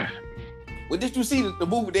that night. Well, did you see the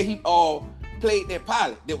movie that he played that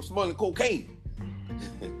pilot that was smuggling cocaine?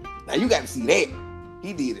 Now you got to see that.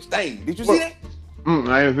 He did his thing. Did you see that?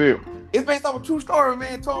 I didn't see it. It's based off a true story,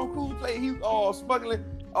 man. Tom Cruise played smuggling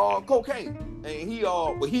cocaine, and he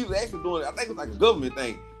was actually doing, I think it was like a government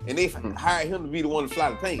thing, and they hired him to be the one to fly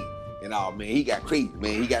the plane. And man, he got crazy,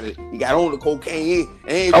 man. He got on the cocaine,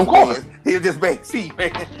 and of course, he was just back seat,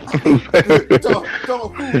 man. Tom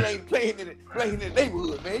Cruise ain't playing in the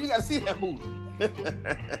neighborhood, man. You gotta see that movie.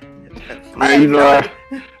 Man, you know,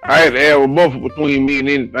 I had to have a buffer between me and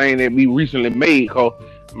anything that we recently made, cause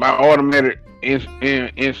my automatic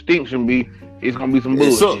instinction it's gonna be some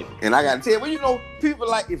bullshit. And I gotta tell you, well, you know, people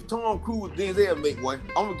like if Tom Cruise Denzel make one,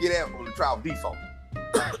 I'm gonna get out on the trial default.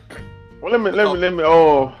 Well, let me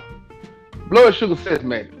Blood Sugar Sex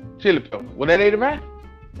Magic, Chili Pepper. Was that 85?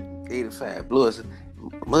 85. Blood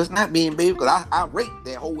must not be in, baby, because I rate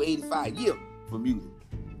that whole 85 year for music.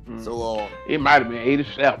 So it might have been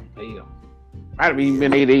 87. Yeah. Might have even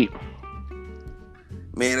been 88.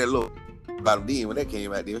 Man, that look about then when that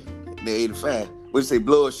came out there. The 85. What you say,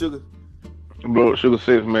 Blood Sugar? Blood Sugar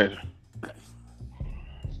Sex Magic.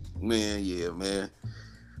 Man, yeah, man.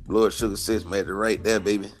 Blood Sugar Sex Magic right there,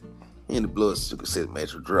 baby. And the Blood Sugar Sex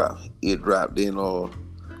Magic drop. It dropped in man,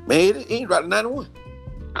 it ain't dropped in 91.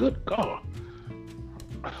 Good God.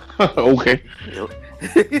 Okay.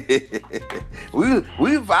 we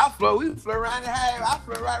flew around the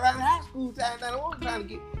high school time 91 trying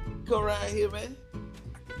to come around here, man.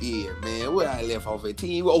 Yeah, man. Where I left off at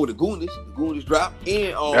team. The Goonies. The Goonies dropped.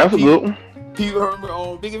 And that's a good one. Peter Herman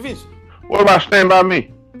on Big Adventure. What about Stand By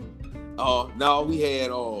Me? No, we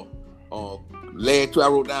had last two I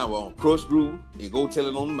wrote down were on Crush Groove and Go Tell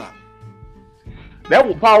It on the Mountain. That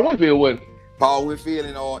was Paul Winfield, wasn't it? Paul Winfield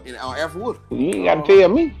and Alfred Woodard. You ain't got to tell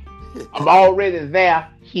me. I'm already there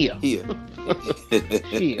here. Here.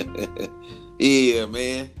 Yeah,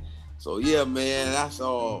 man. So yeah, man, that's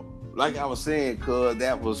like I was saying, cuz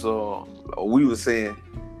that was we were saying.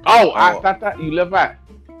 Oh, I thought you left out.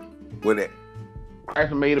 What that?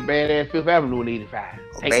 Chrysler made a badass Fifth Avenue in '85.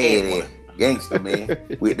 Badass gangster, man.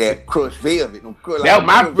 With that crushed velvet. That was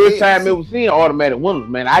my first time ever seeing automatic windows,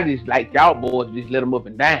 man. I just like y'all boys just let them up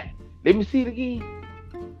and down. Let me see it again.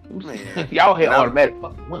 Man, y'all had automatic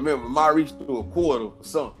fucking windows. Remember, my reached through a quarter or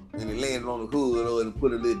something, and it landed on the hood and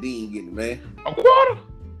put a little ding in it, man. A quarter?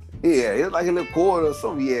 Yeah, it was like a little quarter or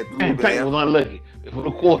something. Yeah, man, Tank was unlucky. If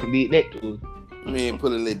a quarter did that to us. Man,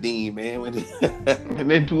 put a little ding, man. And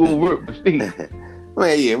then two over work, but still.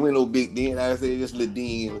 Man, yeah, we ain't no big ding. Like I said, just a little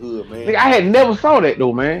ding in the hood, man. I had never saw that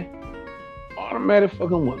though, man. Automatic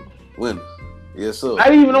fucking windows. Windows. Yes, sir.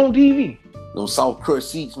 Not even on TV. Those soft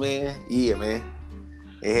crushed seats, man. Yeah, man.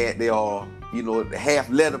 They had the half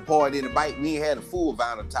leather part in the bike. We ain't had a full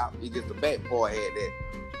vinyl top. It just the back part had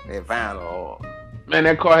that vinyl. Man,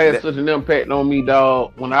 that car had such an impact on me,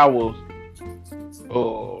 dog. When I was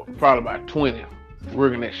probably about 20,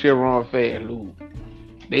 working at Chevron Fast Lube.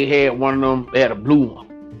 They had one of them. They had a blue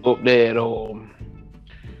one up there at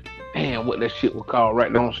damn, what that shit was called,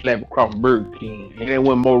 right there on slap across Burger King. And then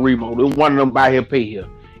went more remote. There was one of them by here pay here,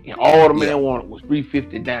 and all the man wanted was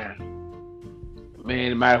 $350 down.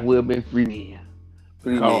 Man, it might as well have been $3 million.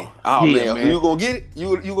 Oh yeah, man. You gonna get it?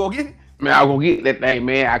 You gonna get it? Man, I was gonna get that thing,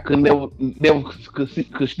 man. I could never could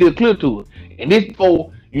still clear to it. And this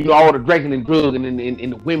before, all the drinking and drugging and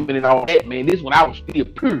the women and all that, man. This when I was still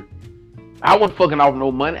pure. I wasn't fucking off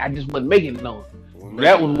no money. I just wasn't making none.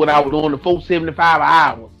 That was what I was doing, the $4.75 an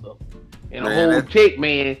hour. So. And the whole check,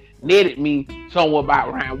 man, netted me somewhere about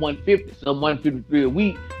around $150, some $153 a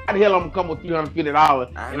week. How the hell I'm gonna come with $350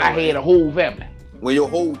 and I had a whole family? When your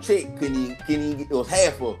whole check couldn't even get, it was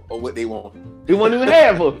half of what they want. It wasn't even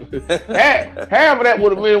half of it. half of that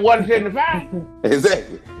would have been $175.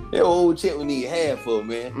 Exactly. That whole check would need half of,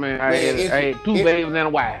 man. Man, I had two babies and a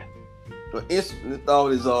wife. The instantly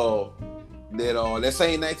thought is that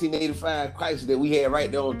same 1985 Chrysler that we had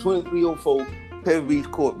right there on 2304 Pebble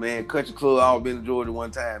Beach Court, man. Country Club, Alabama, Georgia,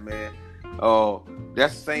 one time, man.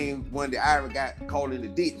 That's the same one that Ira got caught in the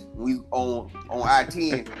ditch. We on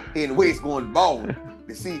I-10 in the west going to Baldwin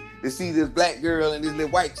to see this black girl and this little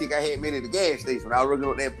white chick I had met at the gas station. I was working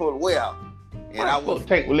on that public warehouse, and I was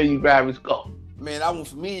Tank will let you drive his car. Man, I wasn't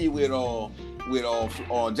familiar with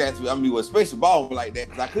Jacksonville. I mean, especially Baldwin like that,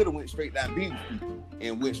 because I could have went straight down Beaver Street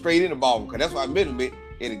and went straight into Baldwin, because that's why I met him at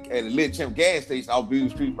a Little Champ gas station off Beaver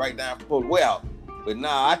Street right down from public warehouse. But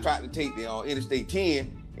now I tried to take the Interstate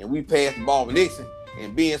 10, and we passed the Baldwin Nixon.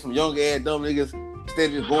 And being some young ass dumb niggas,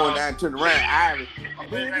 instead of just going down and turning around,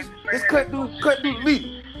 just cut through the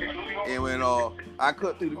meter. And when I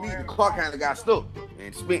cut through the meter, the car kind of got stuck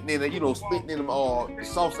and spitting in them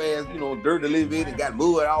soft ass, dirt a little bit and got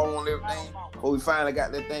mud all on everything. Before we finally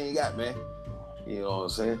got that thing man. You know what I'm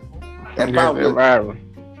saying? That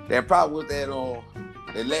probably was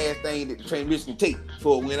that last thing that the transmission could take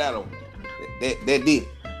before it went out on. That did.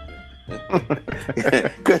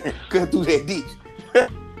 Cut through that ditch.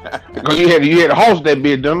 Because you had to host that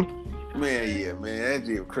bitch, done. Man, yeah, man, that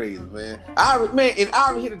shit crazy, man. I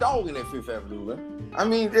already hit a dog in that Fifth Avenue, man. I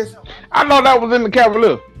mean, I thought that was in the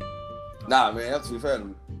Cavalier. Nah, man, that's Fifth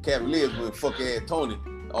Avenue. Cavaliers when fuck ass Tony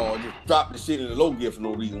just dropped the shit in the low gear for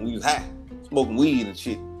no reason. We was high, smoking weed and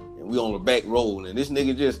shit, and we on the back road, and this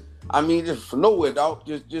nigga just for nowhere, dog,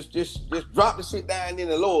 just drop the shit down in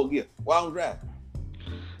the lower gear while I'm driving.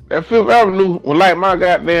 That Fifth Avenue was like my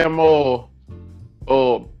goddamn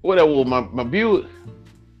what that was, my Buick.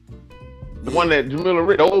 The one that Jamila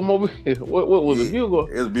Rick, the old mobile. What was it? Buick?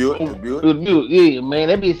 It was Buick. It was Buick. Yeah, man,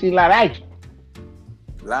 that bitch seen a lot of action.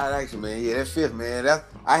 A lot of action, man. Yeah, that Fifth, man.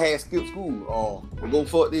 I had skipped school. To go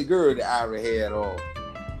fuck this girl that Ira had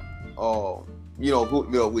hooked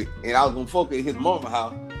me up with, and I was gonna fuck at his mama's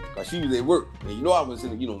house because she was at work, and I was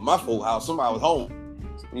in my folk house. Somebody was home.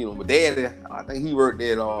 My dad, I think he worked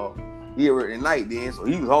at night then, so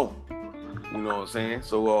he was home. You know what I'm saying?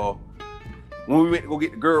 So when we went to go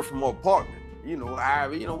get the girl from our apartment, we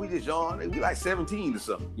just young, we like 17 or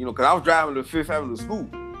something, because I was driving to Fifth Avenue to school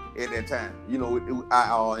at that time. In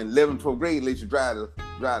 11th, 12th grade, let you drive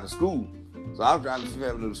to school. So I was driving to Fifth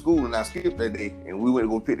Avenue to school, and I skipped that day, and we went to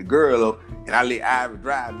go pick the girl up, and I let Ira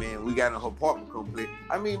drive, man. We got in her apartment complex.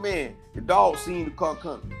 I mean, man, the dog seen the car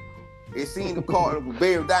coming. It seen the car that was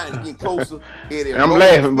buried down and getting closer. I'm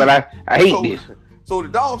laughing, but I hate this. So the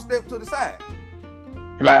dog stepped to the side.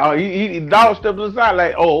 Like, oh, the dog stepped to the side,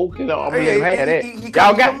 like, oh, okay, no, I'm gonna have that.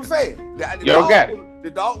 Y'all got it. Y'all got it. The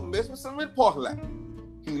dog messed with something in the parking lot.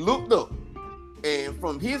 He looked up, and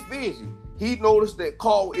from his vision, he noticed that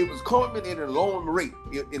car, it was coming in an alarm rate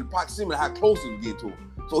in proximity how close it was getting to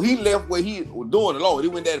him. So he left where he was doing the law. He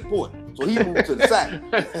went that point. So he moved to the side.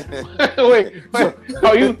 Wait,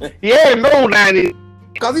 he had no 90.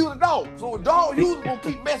 Because he was a dog. So a dog, you was going to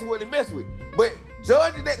keep messing with it. But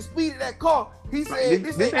judging that the speed of that car, he said,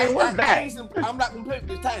 this ain't worth that. I'm not going to play with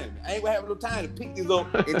this time. I ain't going to have no time to pick this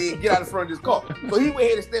up and then get out in front of this car. So he went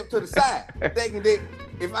ahead and stepped to the side, thinking that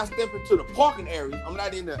if I step into the parking area, I'm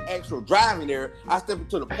not in the actual driving area, I step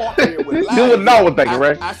into the parking area with lights. This is what the dog was thinking,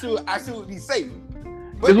 right? I should be safe.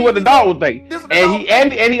 This is what the dog was thinking.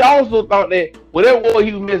 And he also thought that whatever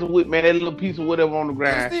he was messing with, man, that little piece of whatever on the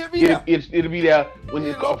ground, it'll be there when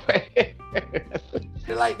this car passed.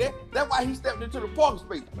 Like that. That's why he stepped into the parking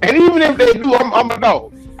space. And even if they do, I'm a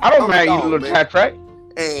dog. I don't mind you a little tire track.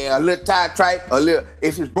 And a little tire track,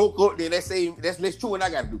 if it's broke up, then that's less true and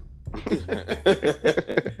I gotta do.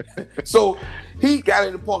 So he got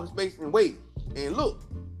in the parking space and waited and looked,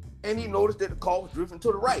 and he noticed that the car was drifting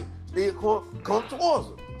to the right. Still come towards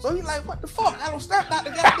him. So he's like, what the fuck? I don't stop out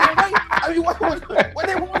the goddamn way. I mean, what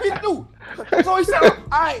they want me to do? So he said, all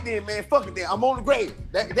right then, man, fuck it then. I'm on the grade.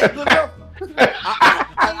 That good enough?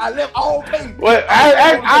 I left all paid. Well,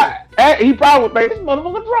 he probably would think this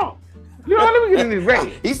motherfucker drunk. You know, let me get in this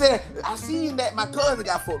grade. He said, I seen that my cousin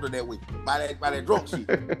got fucked up that way by that drunk shit.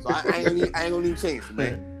 So I ain't gonna need chance,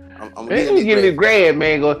 man. I'm gonna get in this grade,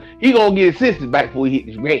 man. He gonna get his sisters back before he hit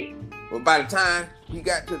this grade. But by the time he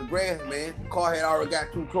got to the grass, man, the car had already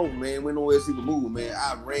got too close, man. Went nowhere to see the move, man.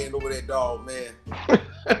 I ran over that dog, man.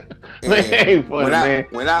 Man, ain't funny, man.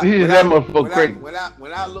 When I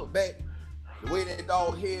look back, the way that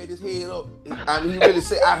dog held his head up, I mean, he really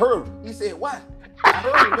said, I heard him. He said, why? I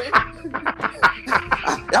heard him, man.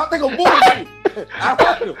 Y'all think I'm bullshit. I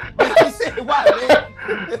heard him. He said, why, man?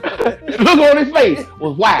 Look on his face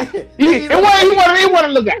was why. He wanted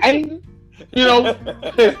to look at anger. You know,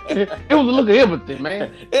 it was a look of empathy,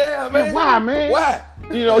 man. Yeah, man. Why, man? Why?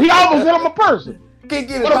 You know, he almost said I'm a person. Can't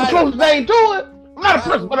get it. But I'm closest thing to it. I'm not a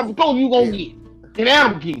person, but I'm close you gonna get. In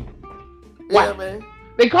animal kingdom. Why? Yeah, man.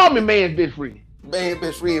 They call me man's best friend. Man's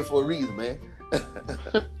best friend for a reason, man.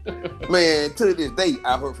 Man, to this day,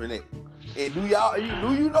 I heard from that. And do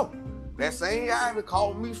you know? That same guy been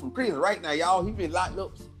calling me from prison right now, y'all. He been locked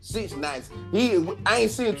up 6 nights. I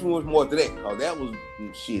ain't seen too much more to that. Cause that was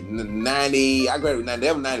shit 90. I graduated 90.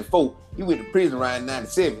 That was 94. He went to prison around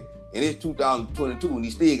 97, and it's 2022, and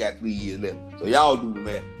he still got 3 years left. So y'all do the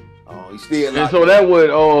math. He still. And so that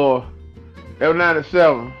was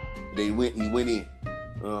 97. He went in.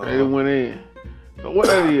 They went in. So what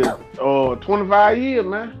that is? 25 years,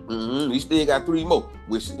 man. Mm-hmm. He still got 3 more,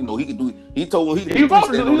 which he could do. He told him he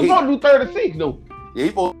supposed to do 36 though. Yeah,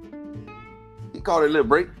 he called it a little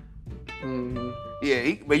break. Mm-hmm.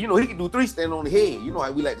 Yeah, but he can do 3 standing on the head. You know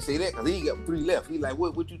how we like to say that because he got 3 left. He like,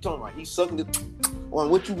 what you talking about? He sucking it.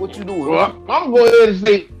 What you doing? Well, I'm gonna go ahead and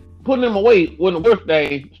say putting him away wasn't the worst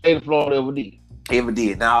thing state of Florida ever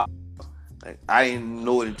did. Now, I didn't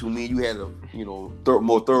know it until me and you had a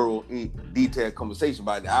more thorough, detailed conversation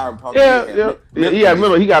about it. I probably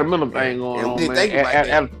remember he got a mental thing going on,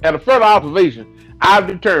 man. At a further observation, I've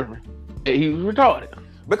determined that he was retarded.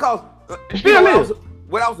 Because still is.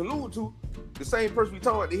 What I was alluding to, the same person we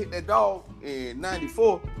talking about that hit that dog in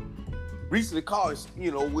 94, recently called,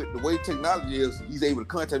 with the way technology is, he's able to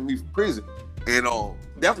contact me from prison. And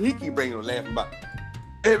that's what he keep bringing up laughing about.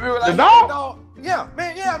 And remember, like, the dog? Yeah,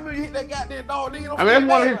 man, I remember you hit that goddamn dog. Nigga, that's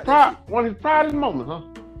one of his proudest moments, huh?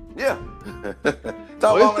 Yeah.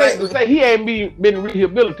 Say he ain't been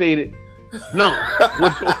rehabilitated. No.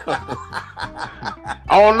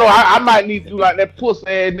 I don't know. I might need to do like that pussy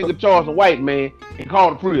ass nigga Charles a white man and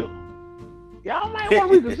call the prison. Y'all might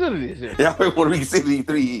want to reconsider this. Y'all might want to reconsider these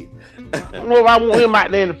 3 years. I don't know if I want him out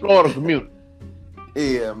there in the Florida community.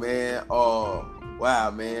 Yeah, man.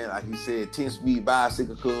 Wow, man. Like you said, 10-speed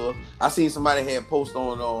bicycle club. I seen somebody had post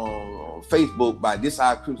on Facebook by this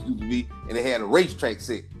how Crips used to be, and they had a racetrack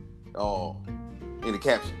set in the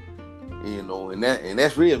caption. And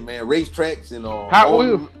that's real, man. Racetracks and Hot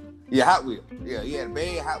Wheels. Yeah, Hot Wheels. Yeah, he had a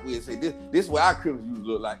bad Hot Wheels. Say this is what our Crips used to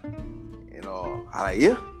look like. And I like,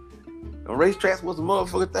 yeah. The racetracks was a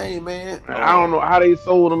motherfucking thing, man. I don't know how they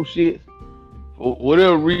sold them shits. For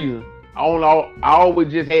whatever reason. I don't know. I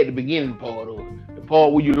always just had the beginning part of it. The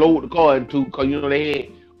part where you load the car into, because they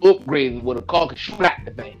had upgrades where the car could shoot out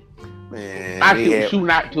the thing. Man, My shit was shooting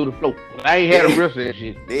out to the floor. I ain't had the rest of that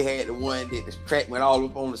shit. They had the one that the track went all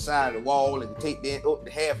up on the side of the wall and take that up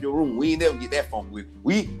to half your room. We ain't never get that fun with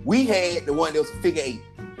it. We had the one that was a figure 8.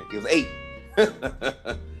 It was 8.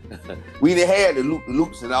 We didn't have the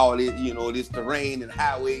loops and all this, you know, this terrain and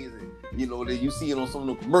highways, and you know that you see it on some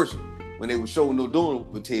of the commercials when they were showing no doing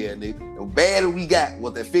material. And the bad we got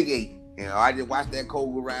was that figure 8. You know, I just watched that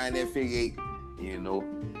Cole go around that figure 8. You know,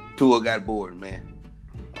 Tua got bored, man.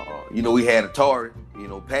 You know, we had Atari, you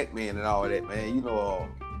know, Pac-Man and all that, man. You know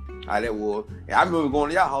how that was. And I remember going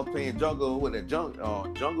to y'all house playing Jungle, what that Jungle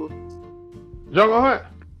Hunt?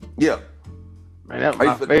 Yeah. Man, that was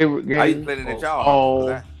my favorite game. I used to play it at y'all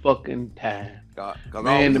all fucking time.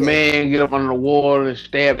 Man, the man get up under the wall and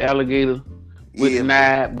stab the alligator with the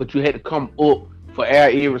knife, but you had to come up for air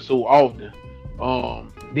every so often.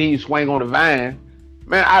 Then you swing on the vine.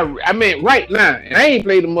 Man, I mean, right now, and I ain't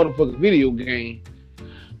played the motherfucking video game.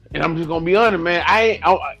 And I'm just gonna be honest, man.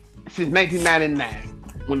 Since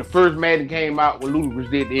 1999, when the first Madden came out, when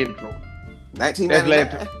Ludacris did the intro.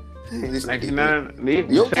 1999.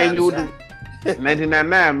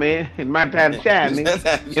 1999, man. It's my time to shine,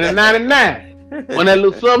 nigga. In the 99, when that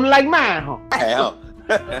look something like mine, huh?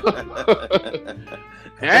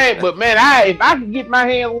 But man, if I could get my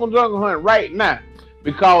hands on Jungle Hunt right now,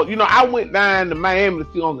 because you know I went down to Miami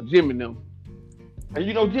to see Uncle Jim and them, and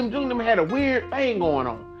you know Jim Jr. them had a weird thing going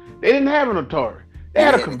on. They didn't have an Atari. They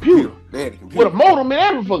had a computer. With a modem and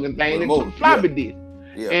every fucking thing. They took a floppy disk.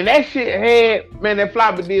 Yeah. And that shit had, man, that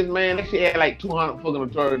floppy disk, man, that shit had like 200 fucking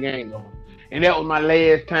Atari games on it. And that was my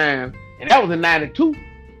last time. And that was in 92.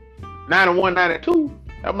 91, 92.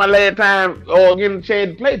 That was my last time getting a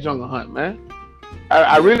chance to play Jungle Hunt, man.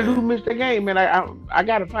 I really do miss that game, man. I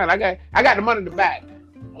gotta find it. I got the money to buy it.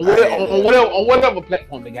 On whatever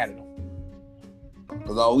platform they got it on.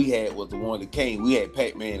 Because all we had was the one that came. We had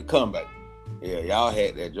Pac-Man and Comeback. Yeah, y'all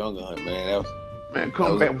had that Jungle Hunt, man.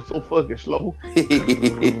 Comeback was so fucking slow.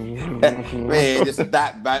 Man, just a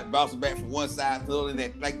dot bouncing back from one side to the other. And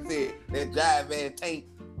that, like you said, that jive ass tank.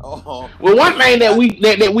 Well, one thing that we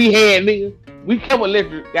had, nigga, we kept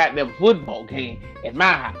electric goddamn football game at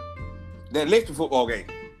my house. That electric football game?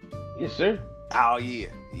 Yes, sir. Oh, yeah.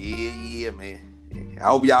 Yeah, man. I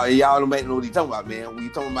hope y'all don't make know what you talking about, man. We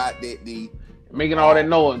talking about the making all that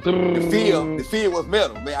noise. The field was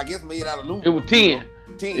metal, man. I guess made out of aluminum. It was 10.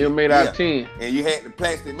 It was made out of 10. And you had the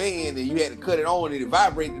plastic man, and you had to cut it on, and it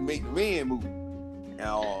vibrated to make the man move.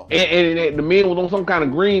 And the man was on some kind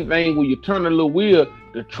of green thing where you turn the little wheel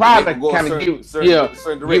to try to kind of give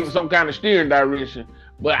it some kind of steering direction.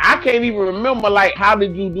 But I can't even remember, like, how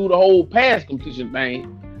did you do the whole pass competition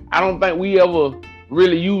thing? I don't think we ever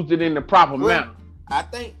really used it in the proper manner. I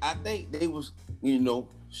think they was, you know,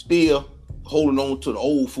 still holding on to the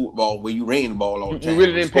old football where you ran the ball all the time. You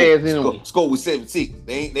really didn't pass anyway. Score with 7-6.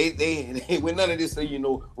 They ain't with none of this, you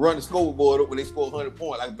know, run the scoreboard up when they score 100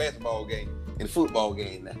 points like a basketball game and a football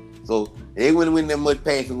game now. So they wouldn't win that much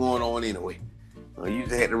passing going on anyway. You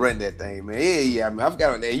just had to run that thing, man. Yeah. I mean, I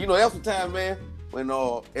forgot that. You know, that was the time, man, when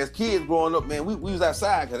as kids growing up, man, we was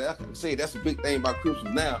outside, because I can say that's a big thing about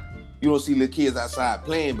Christmas now. You don't see little kids outside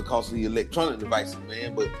playing because of the electronic devices,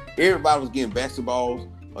 man. But everybody was getting basketballs.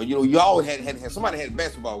 You know, you always had somebody had a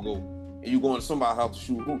basketball goal, and you going to somebody's house to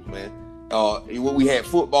shoot hoops, man. We had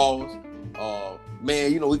footballs.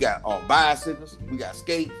 Man, you know, we got bicycles, we got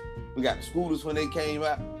skates, we got the scooters when they came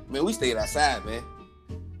out. Man, we stayed outside, man.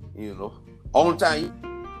 You know, all the time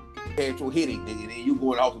you had your headache, nigga, and then you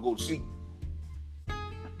going out to go to sleep.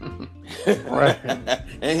 Right.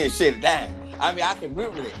 And shut it down. I mean, I can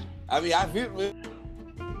remember that. I mean, I remember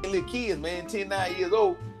little kids, man, 10, 9 years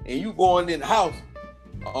old, and you going in the house.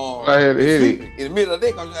 I had a headache. In the middle of the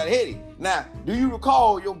day, because you had a headache. Now, do you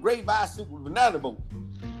recall your gray bicycle with banana boat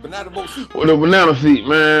seat? Well, the banana seat,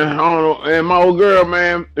 man. I don't know. And my old girl,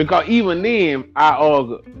 man, because even then, I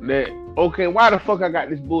argued that, okay, why the fuck I got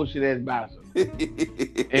this bullshit ass bicycle?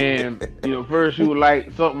 And, you know, first she was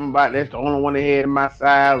like something about that's the only one they had in my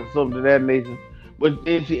size or something of that nature. But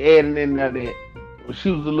then she added in there that when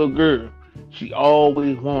she was a little girl, she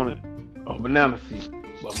always wanted a banana seat.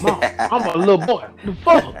 But mom, I'm a little boy. The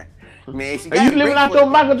fuck? Man, she got Are you living out your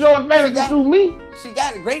Michael Jordan fantasy to me? She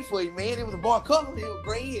got it great for you, man. It was a boy color. It was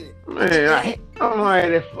gray in it. Man, I don't know how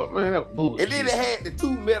that fuck, man. That bullshit. And then they had the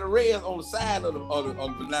 2 metal rails on the side of the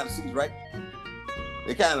banana seats, right?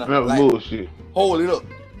 They kind of like bullshit. Hold it up.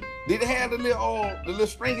 Did it have the little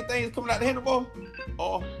stringy things coming out the handlebar?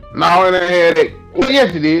 No, it ain't had that. Well,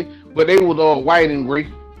 yes, it did, but they was all white and gray.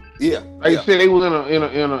 Yeah, like you said, they was in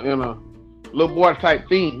a little boy type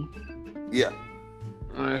theme. Yeah.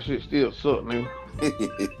 That shit still suck, man.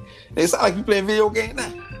 It sound like you playing video game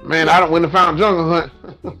now. Man, I don't win the found Jungle Hunt.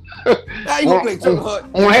 Now you gonna play Jungle Hunt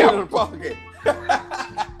on the podcast.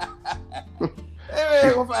 Hey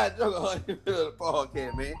man, gonna find Jungle Hunt in the middle of the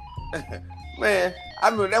podcast, man. Man, I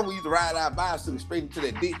remember that we used to ride our bicycle straight into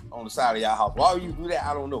that ditch on the side of y'all house. Why we used to do that,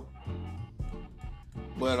 I don't know.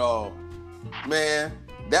 But man,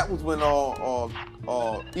 that was when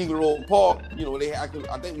Eagle Road Park, you know, they had,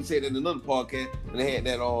 I think we said that in another podcast, and they had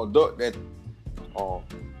that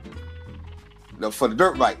for the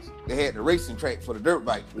dirt bikes. They had the racing track for the dirt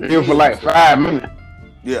bikes. Yeah, for like 5 minutes.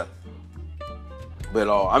 Yeah. But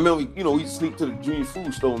I remember, you know, we used to sneak to the junior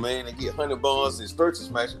food store, man, and get honey buns and sturgeon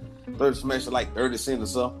smasher. Sturgeon smasher like 30 cents or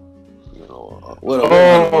something. You know, well,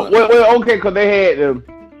 okay, because they had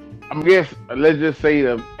I guess, let's just say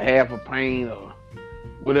the half a pint or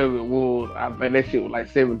whatever it was. I think that shit was like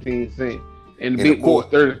 17 cents. And the big quart,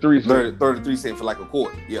 33 cents. 33 cents for like a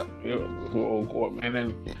quart, yeah. Yeah, for a quart, man.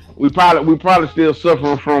 And we probably still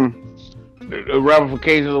suffering from the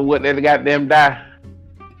ramifications of what that goddamn die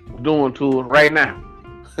doing to us right now.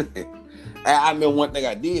 I remember one thing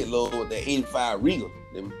I did, Lord, with that 85 Regal.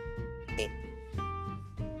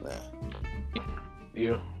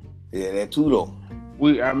 Yeah. Yeah, that too though.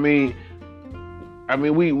 We was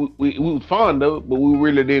fond of it, but we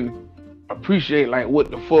really didn't appreciate like what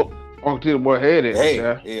the fuck Uncle Titty Boy had it. Hey,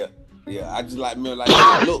 yeah. I just remember like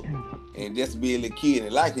look, and just be a little kid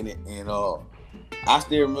and liking it. And I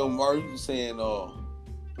still remember Mario saying, I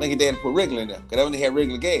think Daddy put regular in there, cause that when they had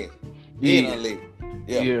regular gas. Yeah. Yeah.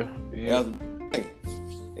 That was the thing.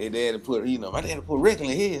 And Daddy put, you know, my daddy put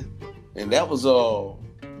regular in here, and that was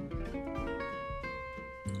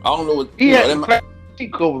I don't know what he had the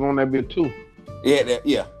seat covers on that bit too. Yeah,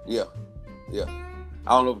 yeah. I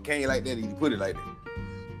don't know if it came like that, he put it like that.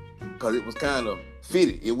 Cause it was kind of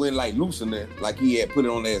fitted. It went like loose in there, like he had put it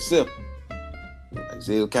on there himself. Like I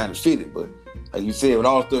said, it was kind of fitted, but like you said, with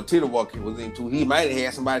all the stuff Titty Walker was into, he might have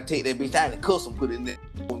had somebody take that bitch out and cuss him, put it in there,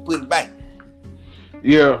 and put it back.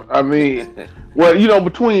 Yeah, I mean, well, you know,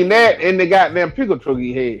 between that and the goddamn pickup truck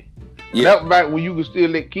he had. Yeah. That was back when you could still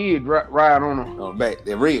let kids ride on them. On the back,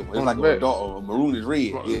 that red one. It's like a maroonish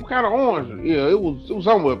red. Yeah. Kind of orange. Yeah, it was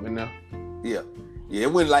somewhere up in there. Yeah. Yeah,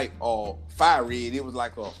 it wasn't like fire red. It was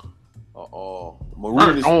like a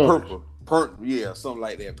maroonish purple. Yeah, something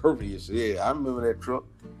like that. Purplish. Yeah, I remember that truck.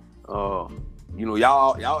 You know,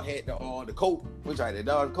 y'all had the coat. Which I had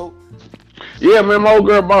the coat. Yeah, man, my old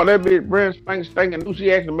girl bought that bitch brand spanking new.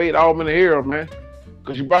 She actually made all in the hair, man.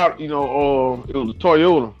 Cause she bought, you know, it was a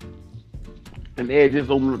Toyota. And they had just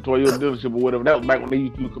opened a Toyota dealership or whatever. That was back when they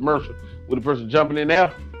used to do a commercial with a person jumping in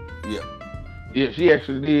there. Yeah. Yeah, she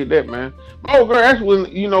actually did that, man. My old girl actually,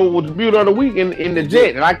 you know, was viewed on the week in the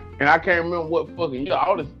jet. And I can't remember what fucking year.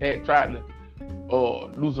 All this had tried to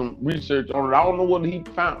do some research on it. I don't know whether he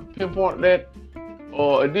pinpointed that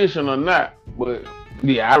edition or not. But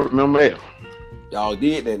yeah, I remember that. Y'all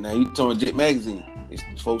did that now. You told Jet Magazine.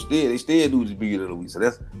 Folks they still do the Beauty of the Week. So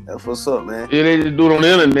that's what's up, man. Yeah, they just do it on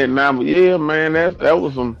the internet now. But yeah, man, that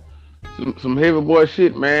was some heavy boy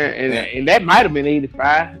shit, man. And that might have been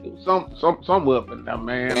 85. It was somewhere up in there,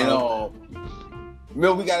 man. And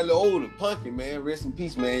remember we got a little older, Punky, man. Rest in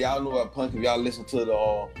peace, man. Y'all know about Punky if y'all listen to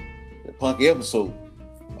the Punky episode.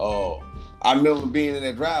 I remember being in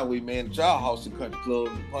that driveway, man, the Child House and Country Club,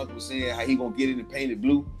 and Punky was saying how he gonna get it and paint it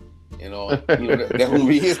blue. And you know, that gonna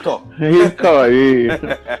be his car. His car,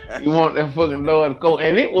 yeah. You want that fucking door to go.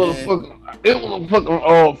 And it was a fucking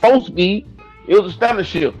 4-speed. It was a standard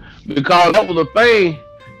shift. Because that was a thing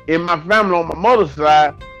in my family on my mother's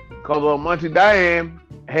side. Cause Auntie Diane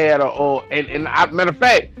had matter of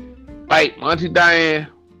fact, like Auntie Diane,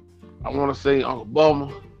 I wanna say Uncle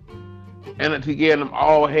Bummer, and Auntie Gay and them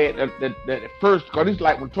all had that first, cause it's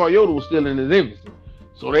like when Toyota was still in his infancy.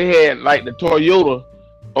 So they had like the Toyota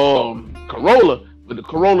Corolla, but the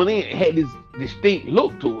Corolla then had this distinct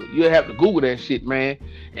look to it. You have to Google that shit, man.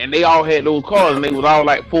 And they all had those cars, and they was all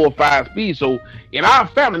like 4 or 5 speed. So in our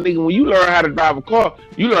family, nigga, when you learn how to drive a car,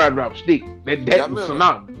 you learn how to drive a stick. That was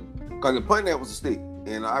phenomenal. Cause the Pontiac was a stick,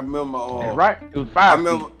 and I remember. Right, it was 5.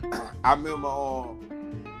 I remember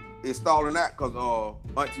installing that because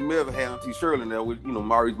Auntie Melvin had Auntie Shirley there with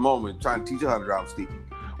Mari's mom and trying to teach her how to drive a stick.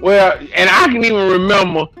 Well, and I can even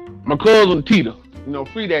remember my cousin Tita.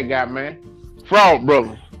 Free that guy, man. Frog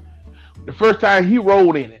brother. The first time he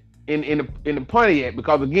rode in it, in the Pontiac,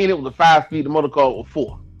 because again it was a 5-speed, the motor car was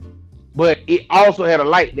 4. But it also had a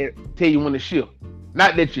light that tell you when to shift.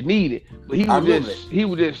 Not that you need it, but he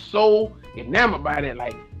was just so enamored by that,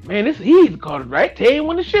 like, man, this is easy car, right? Tell you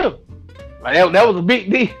when to shift. Like that was a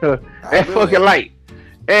big deal. That fucking light.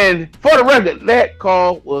 And for the record, that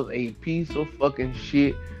car was a piece of fucking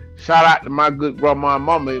shit. Shout out to my good grandma and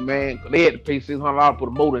mama, man. They had to pay $600 for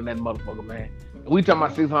the motor in that motherfucker, man. And we talking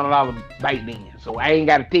about $600 back then, so I ain't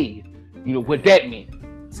gotta tell you, what that meant.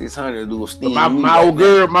 600 do a steam. My old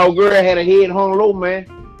girl had a head hung low, man.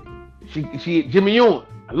 She Jimmy Ewing.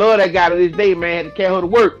 I love that guy to this day, man. Had to carry her to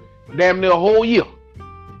work for damn near a whole year.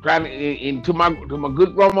 Trying to my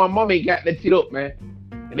good grandma and mama ain't got that shit up, man.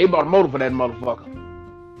 And they bought a motor for that motherfucker.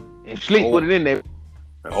 And Slick put it in there.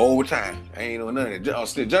 The whole time. I ain't know none of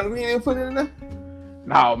that. Johnny Green didn't put it in there?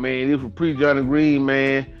 No, man. This was pre-Johnny Green,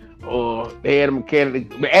 man. They had a mechanic.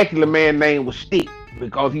 But actually, the man's name was Stick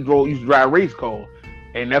because he used to drive race cars.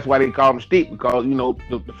 And that's why they called him Stick because,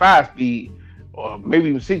 the 5-speed or maybe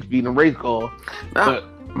even 6-speed in a race car. Nah. But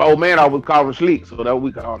my old man always called him Slick, so that's what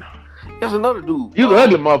we called him. There's another dude. He was an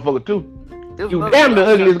ugly motherfucker, too. You damn the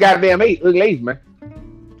ugliest goddamn ugly ace, man.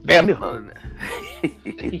 Damn near. You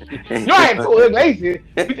ain't so ugly ace. We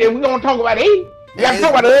said we gonna talk about ace. You gotta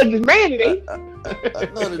talk about the ugliest man today.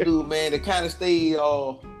 Another dude, man, that kind of stayed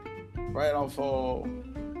right off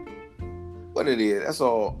what it is. That's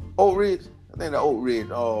Oak Ridge. I think the Oak Ridge.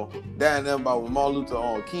 Down there by where Martin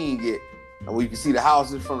Luther King get, and where you can see the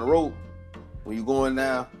houses from the road. When you going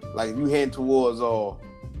down, like if you heading towards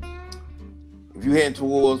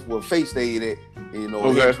where Faith stayed at,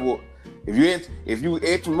 okay. If you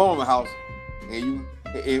enter Mama house and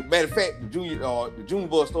matter of fact, the June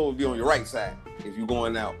Bus store will be on your right side if you're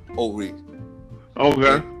going out Oak Ridge.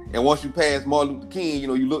 Okay. And once you pass Martin Luther King,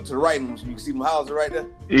 you look to the right and you can see them houses right there.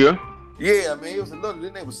 Yeah. Yeah, man. It was another.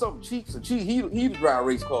 His name was something Cheek. So Cheek, he would drive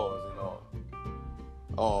race cars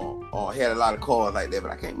and had a lot of cars like that,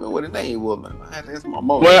 but I can't remember what the name was, man. That's my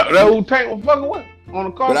mom. Well, that who Tank was fucking with on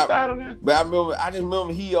the car side of that. But I just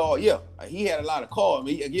remember he had a lot of cars. I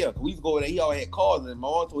mean, cause we used to go there. He always had cars, and my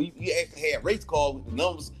uncle he actually had race cars with the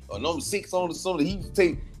numbers or number 6 on the something. He used to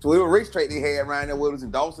take to whatever racetrack they had around there, whether it was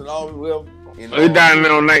in Dawson, all they down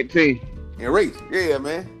there on 19 and race. Yeah,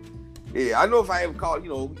 man. Yeah, I know if I ever call,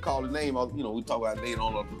 we call his name, we talk about it later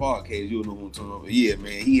on the podcast, you'll know who I'm talking about. But yeah,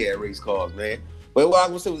 man, he had race cars, man. But what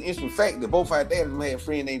I was going to say was an interesting fact that both our dads had a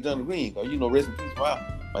friend named Johnny Green. Because, rest in peace,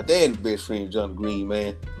 my dad's best friend, Johnny Green,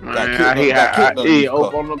 man. Got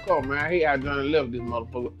killed on the car, man. I hate how Johnny left this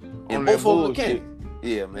motherfucker. And both of them mechanics.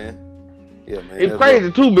 Yeah, man. It's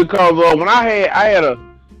crazy, too, because when I had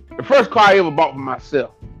the first car I ever bought for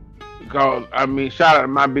myself. Because, shout out to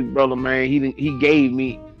my big brother, man. He gave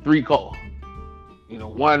me 3 cars.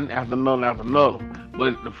 One after another.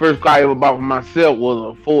 But the first car I ever bought for myself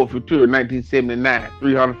was a Ford Futura 1979,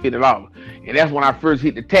 $350. And that's when I first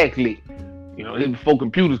hit the tax lick. Before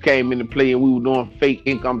computers came into play and we were doing fake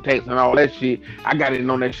income tax and all that shit. I got in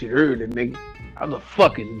on that shit early, nigga. I was a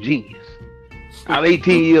fucking genius. I was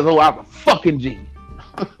 18 years old. I was a fucking genius.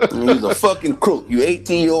 You was a fucking crook. You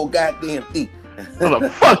 18-year-old goddamn thief. I was a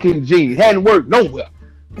fucking genius. Hadn't worked nowhere.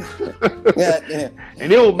 And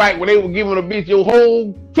it was back when they were giving a bitch your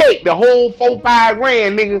whole cake, the whole $4-5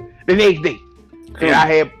 grand, nigga, the next day. And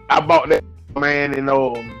I bought that, man, and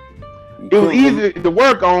it was easy to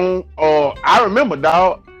work on. I remember,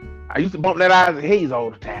 dog, I used to bump that Isaac Hayes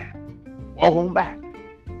all the time. Walk on by.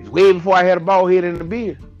 It's way before I had a bald head in the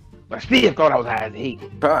beard. But I still thought I was Isaac Hayes.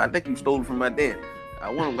 I think you stole it from my dad. I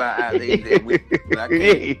went by Isaac Hayes that week, but I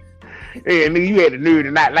can't. Yeah, nigga, you had the nerve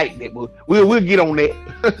to not like that, but we'll get on that.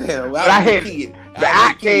 Yeah, well, that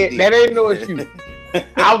ain't no excuse.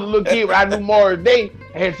 I was a little kid, but I knew Morris Day.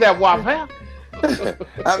 I had Savoir Faire.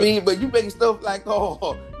 But you making stuff like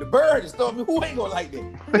the bird and stuff. Who ain't gonna like that?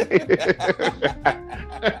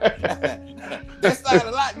 That sounded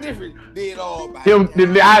a lot different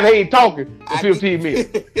than I ain't talking for 15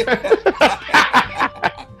 minutes.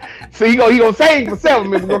 So he gonna sing for 7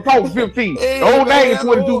 minutes. We're gonna talk for 15. The whole thing is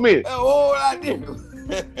 22 minutes. A whole lot different.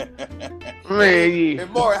 Man, yeah.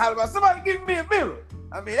 And Maury, how about somebody giving me a mirror?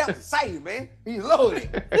 That was exciting, man. He's loaded.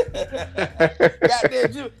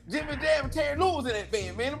 Goddamn Jimmy Jam and Terry Lewis in that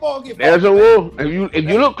band, man. The ball get There's a rule. If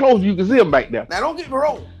you look close, you can see him back there. Now don't get me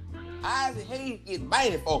wrong. Isaac Hayes get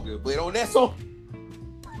mighty funky, but on that song,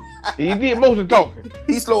 he did most of the talking.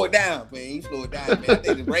 He slowed down, man. He slowed down, man. I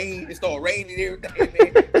think it started raining and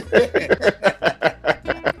everything, man.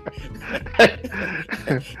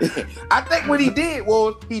 I think what he did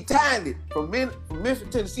was he timed it from Memphis,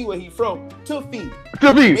 Tennessee, where he's from, to Phoenix.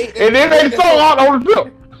 And then they sold out on the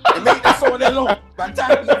trip. And made that song that long by the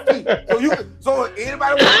time it was Phoenix. So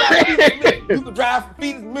anybody want to drive to Phoenix, you can drive from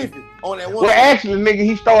Phoenix to Memphis on that one. Well, actually, nigga,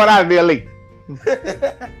 he started out in L.A.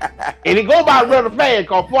 And it go by rather fast,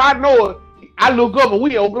 because before I know it, I look up and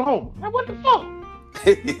we in Oklahoma. Like, what the fuck?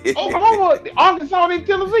 Oklahoma, Arkansas, and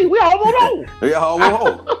Tennessee. We almost home. We almost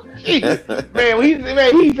home. Man,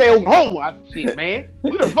 he said Oklahoma. I said, shit, man.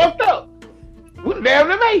 We done fucked up. We done damn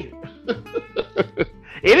near made it.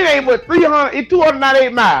 And it ain't but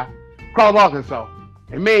 298 miles across Arkansas.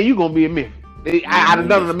 And man, you gonna be in Memphis. I done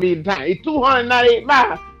done it a million times. It's 298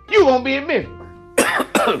 miles. You gonna be in Memphis.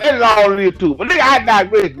 That is all it is too. But nigga, I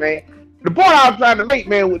digress, man. The point I was trying to make,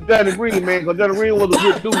 man, with Johnny Green, man, because Johnny Green was a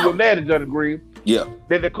good dude. Your daddy, Johnny Green. Yeah.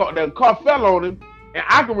 That the car fell on him, and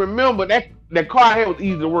I can remember that car had was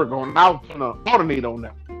easy to work on. I was trying to alternate on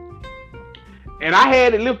that, and I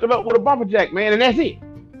had it lifted up with a bumper jack, man, and that's it.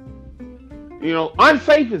 You know,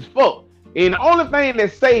 unsafe as fuck. And the only thing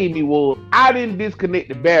that saved me was I didn't disconnect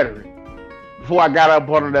the battery before I got up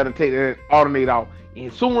on there to take that alternate off.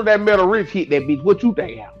 And as soon as that metal wrench hit that bitch, what you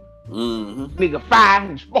think out? Nigga, fire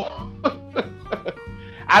and spark.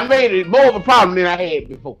 I made it more of a problem than I had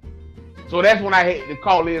before. So that's when I had to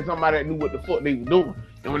call in somebody that knew what the fuck they were doing.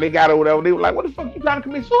 And when they got over there, they were like, what the fuck, you trying to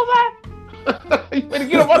commit suicide? You better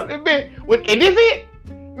get up on this bitch. And this it?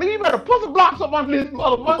 Nigga, you better put some blocks up on this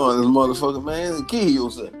motherfucker. On this motherfucker, man. You kill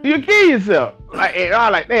yourself. You kill yourself. And I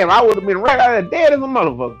was like, damn, I would have been right out there dead as a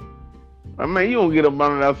motherfucker. I mean, you don't get up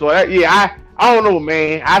under that. So I don't know,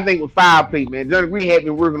 man. I think with fireplace, man. Johnny Green had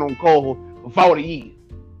been working on cars for 40 years.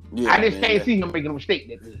 Yeah, I just can't see him making a mistake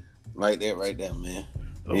that day. Right there, man.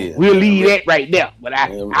 Yeah, we'll leave that right there. But I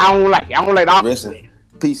don't like it. I don't like the opposite.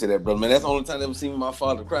 Piece of that, brother, man. That's the only time I ever seen my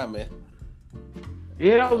father cry, man.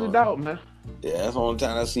 Yeah, that was a dog, man. Yeah, that's the only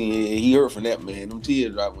time I seen him. He hurt from that, man. Them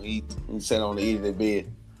tears dropped when he sat on the edge of that bed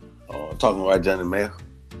talking about Johnny, man.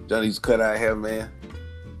 Johnny used to cut out hair, man.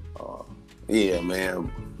 Yeah,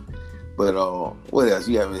 man. But what else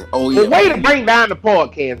you have? Oh yeah. The way to bring down the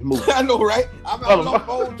podcast movie. I know, right? I'm off the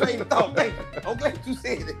whole train of thought, man. I'm glad you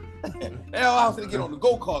said it. Now I was gonna get on the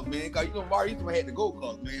go-karts, man. Cause you know Mario used to had the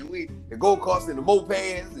go-karts, man. The go-karts and the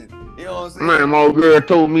mopeds, and you know what I'm saying. Man, my old girl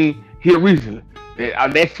told me here recently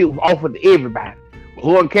that shit was offered to everybody. But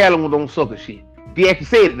her and Callum was on sucker shit. She actually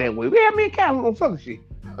said it that way. Yeah, me and Callum was on sucker shit.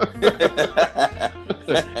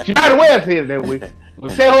 She might as well said it that way.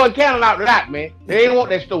 But say her and Callum out to that, man. They ain't want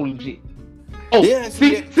that stolen shit. Oh, yeah,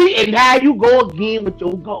 see, and now you go again with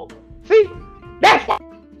your goal. See, that's why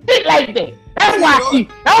shit like that. That's why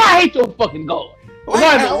I hate your fucking God.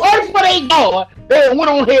 What for they God? They went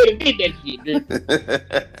on ahead and did that shit, dude.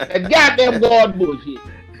 That goddamn God bullshit.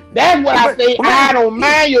 That's what I say. I don't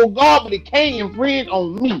mind your God, but it can't infringe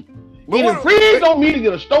on me. It infringes on me to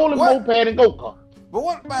get a stolen moped and go-kart. But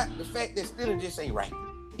what about the fact that stealing just ain't right?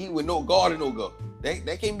 Even with no God and no God.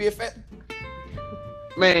 That can't be a fact.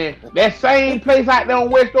 Man, that same place out there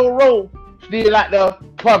on West Oak Road, still out there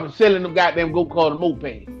probably selling them goddamn go-kart and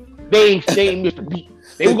moped. They ain't missed a beat.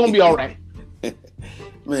 They were gonna be all right.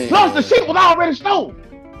 Man. Plus the shit was already stolen.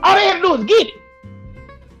 All they had to do was get it.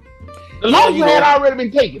 The loans had already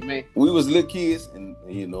been taken, man. We was little kids, and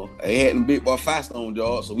you know, they had them big boy Firestone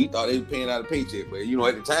jobs, so we thought they was paying out a paycheck. But you know,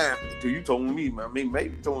 at the time, until you told me, man,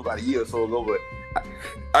 maybe you told me about a year or so ago, but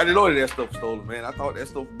I didn't know that stuff was stolen, man. I thought that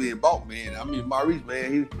stuff was being bought, man. I mean, Maurice,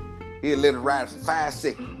 man, he'll let it ride for 5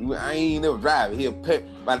 seconds. I ain't never driving.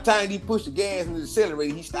 By the time he pushed the gas into the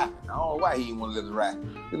accelerator, he stopped. I don't know why he didn't want to let it ride.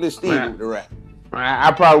 He let Steve with the ride.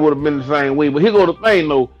 I probably would have been the same way. But here go the thing,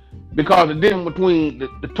 though. Because the difference between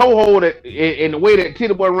the toehold and the way that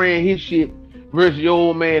Titty Boy ran his shit versus your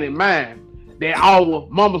old man and mine, that our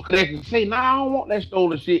mamas could actually say, nah, I don't want that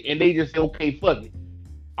stolen shit, and they just say, okay, fuck it.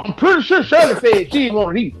 I'm pretty sure Shirley said she didn't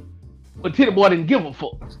want it either, but Titty Boy didn't give a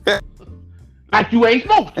fuck. Like you ain't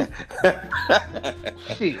supposed to.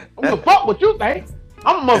 Shit, I'm gonna fuck what you think.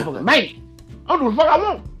 I'm a motherfucking man. I'm doing the fuck I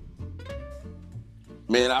want.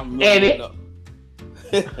 Man, I'm looking up.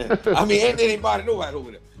 I mean, ain't anybody know right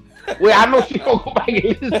over there. Well, I know she gonna go back and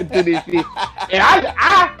listen to this shit. And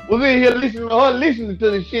I was in here listening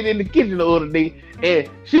to this shit in the kitchen the other day, and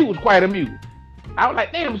she was quite amused. I was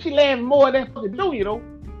like, damn, she laughing more than fucking do, you know?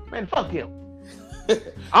 Man, fuck him.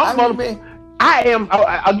 I am,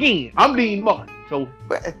 again, I'm Dean Martin, so.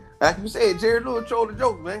 Like you said, Jerry Lewis trolled the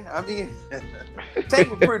joke, man. I mean,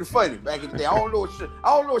 Tank was pretty funny back in the day. I don't know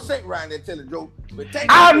what Saint Ryan there telling a joke, but Tank.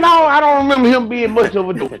 I don't remember him being much of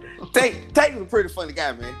a joke. Tank was a pretty funny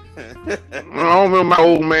guy, man. I don't remember my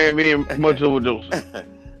old man being much of a joke.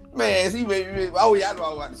 Man, he made me. Oh yeah, I know what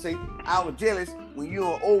I was about to say. I was jealous when you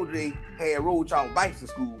and OJ had rode y'all bikes to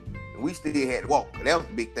school, and we still had to walk. That was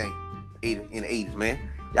the big thing in the 80s, man.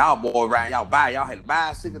 Y'all boy riding, y'all had to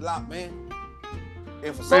bicycle a lot, man.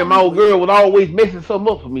 Man, my old girl was always messing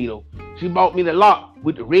something up for me though. She bought me the lock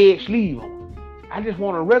with the red sleeve on. I just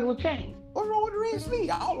want a regular chain. What's wrong with the red sleeve?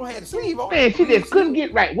 I don't have the sleeve on. Man, she just couldn't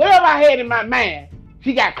get right. Whatever I had in my mind,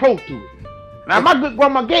 She got close to it. Now my good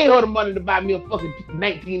grandma gave her the money to buy me a fucking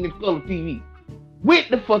 19-inch color TV with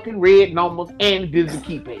the fucking red numbers and the digital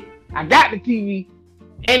keypad. I got the TV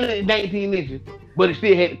and the 19 inches, but it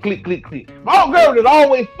still had to click, click, click. My old girl was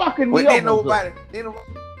always fucking me up.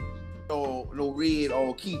 No red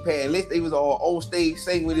or keypad unless they was all on stage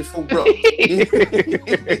singing with his full brother.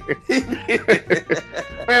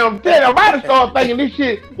 Man, I'm telling you, I might have started thinking this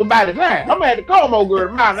shit was by design. I'm gonna have to call my old girl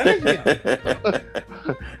to mind this shit.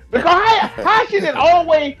 Because how she did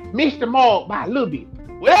always miss the mark by a little bit.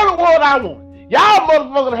 Whatever word I want. Y'all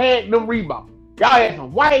motherfuckers had them Reebok. Y'all had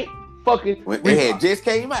some white fucking they had just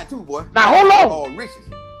came out too, boy. Now hold on. All riches.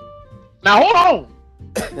 Now hold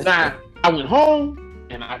on. Now I went home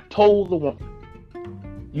and I told the woman,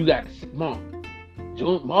 you got to see Mom.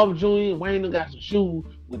 Marvin Jr. and Wayne got some shoes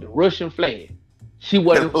with the Russian flag. She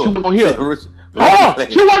wasn't gonna hear. She wasn't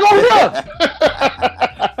gonna hear.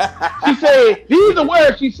 She said, these are the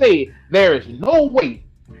words she said. There is no way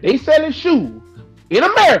they selling shoes in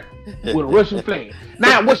America with a Russian flag.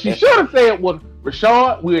 Now, what she should have said was,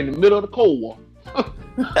 Rashad, we're in the middle of the Cold War.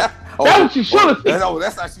 That's what she should have said. No,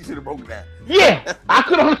 that's how she should have broken down. Yeah, I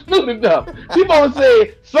could have understood it though. She must have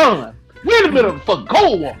said, son, we're in the middle of the fucking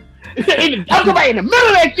Cold War. I'm talking about in the middle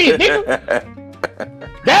of that shit, nigga.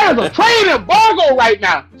 There is a trade embargo right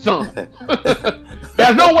now, son.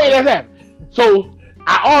 There's no way that's happening. So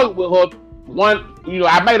I argued with her. One,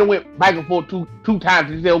 I made her went back and forth two times.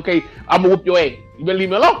 She said, okay, I'm gonna whoop your ass. You better leave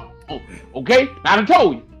me alone. Oh, okay? I done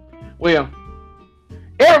told you. Well,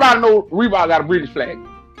 everybody know Reebok got a British flag.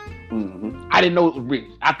 Mm-hmm. I didn't know it was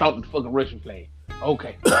British. I thought it was fucking Russian flag.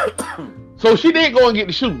 Okay. So she did go and get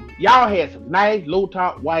the shoes. Y'all had some nice low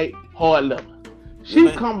top white hard leather.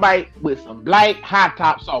 She come back with some light high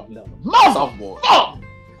top soft leather. Motherfucker!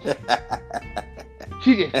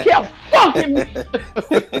 She just kept fucking me.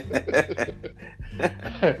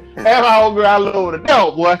 And my old girl, I love her to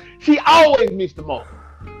death, boy. She always missed the mark.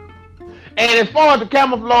 And as far as the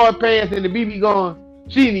camouflage pants and the BB gun,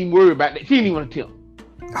 she didn't even worry about that. She didn't even want to tell me.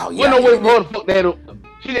 Oh, yeah. No way for her to fuck that up.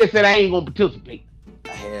 She just said I ain't gonna participate. I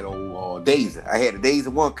had old Daisy. I had the Daisy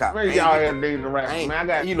one cop. Man, y'all had the Daisy right. Man, I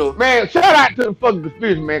got man. Shout out to the fucking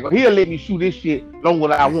conspiracy man, cause he'll let me shoot this shit long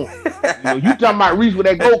as I want. You talking about reach with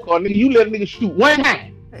that go kart, nigga? You let a nigga shoot one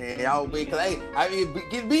time. Hey, y'all man, cause I mean,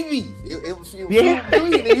 get BBs. It was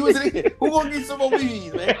yeah. You was who gonna get some more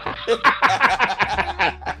BBs, man?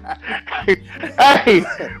 Hey,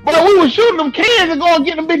 but we was shooting them cans and going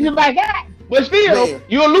get them bitches back out. But still, man,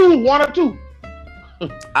 you'll lose one or two.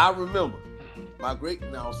 I remember my good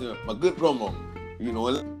grandma.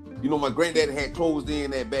 My granddaddy had closed in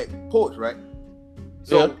that back porch, right?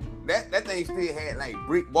 So that thing still had like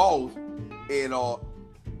brick walls, and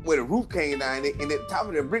where the roof came down, and at the top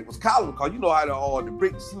of the brick was column, cause you know how the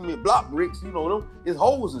brick cement block bricks, them, it's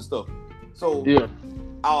holes and stuff. So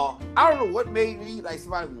I don't know what made me like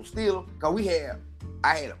somebody was gonna steal them, cause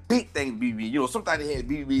I had a big thing BB. Sometimes they had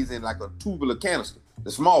BBs in like a tubular canister, the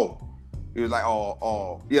small. It was like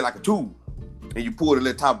like a tube, and you pull the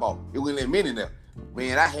little top off. It wasn't that many in there.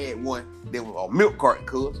 Man, I had one that was a milk carton,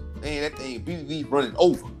 cuz. Man, that thing BBs running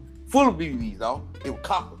over, full of BBs, dog. It was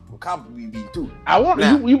copper BBs too. I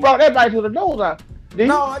wonder you brought that back to the door,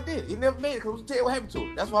 No, I did. He never made it because I was tell you what happened to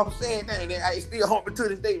him. That's why I was saying that, and I still haunt me to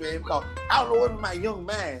this day, man. Because I don't know what my young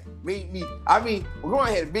mind made me. I mean, when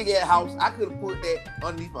I had a big ass house, I could have put that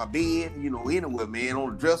underneath my bed, anywhere, man,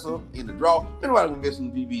 on the dresser, in the drawer. Nobody gonna mess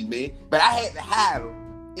with BBs, man. But I had to hide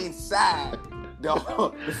them inside the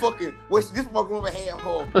fucking. This motherfucker had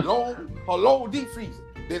her long deep freezer.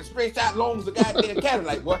 Then stretched out long as a goddamn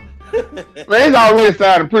Cadillac, boy. Man, it's already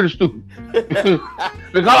sounding pretty stupid.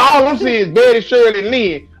 Because all I'm seeing is Betty, Shirley, and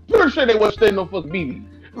Lynn. Pretty sure they wasn't studying no fucking BB.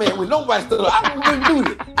 Man, when nobody stood up, I don't even do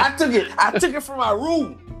this. I took it from my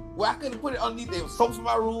room. Where I couldn't put it underneath. There was soaps in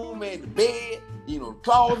my room, man, the bed, the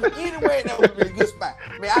closet, anywhere that would have been a good spot.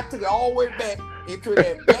 Man, I took it all the way back into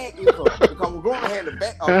that back because we're going to have the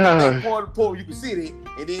back part of the porch, you can see it,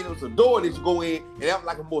 and then there was a door that you go in, and that was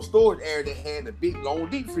like a more storage area that had a big long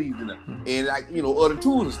deep freeze in there, and like other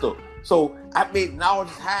tools and stuff. So I was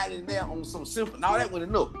just hiding there on some simple. Now that wasn't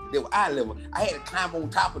enough. They were eye level. I had to climb on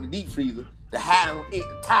top of the deep freezer to hide them at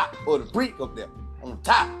the top or the brick up there on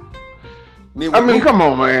top. Come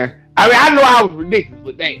on, man. I know I was ridiculous,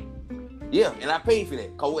 but damn. Yeah, and I paid for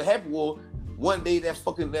that. Cause what happened was one day that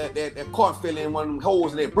car fell in one of them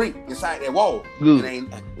holes in that brick inside that wall. Good. And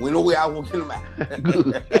went nowhere. I won't get them out.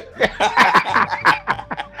 Good.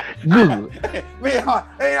 Good. Man,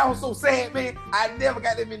 I was so sad, man. I never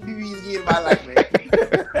got that many BBs again in my life, man.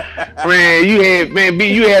 Man,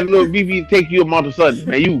 you had a little BB to take you a month of Sunday,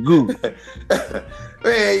 man. You good.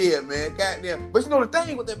 Yeah, man. Goddamn. But you know the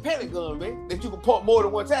thing with that pellet gun, man, that you can pump more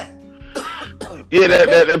than one time. Yeah,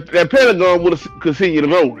 that pellet gun would have continued to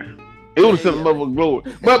grow. It would have sent them up with glory.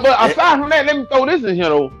 But aside from that, let me throw this in here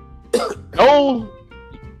though. Those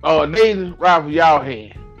Daisy rifles y'all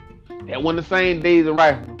had, that wasn't the same Daisy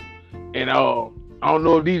rifle. And I don't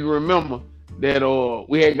know if these remember that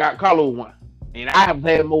we had got Carlos one. And I have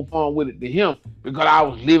had more fun with it than him because I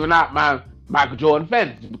was living out my Michael Jordan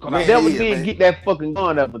fantasy. Because I never did get that fucking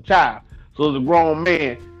gun as a child. So as a grown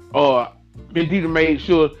man, Bentita made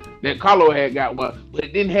sure that Carlos had got one, but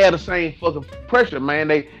it didn't have the same fucking pressure,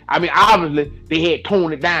 man. Obviously they had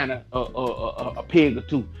toned it down a peg or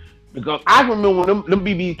two. Because I can remember when them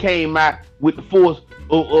BBs came out with the force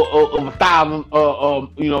of 1,000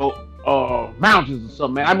 mountains or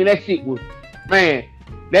something, man. I mean that shit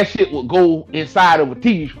would go inside of a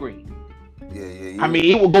TV screen. Yeah. I mean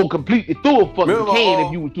it would go completely through a fucking can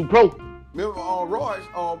if you were too close. Remember Royce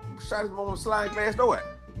shot him on the sliding glass door.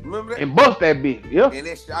 Remember that? And bust that bitch, yeah. And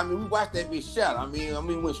that we watched that bitch shot. I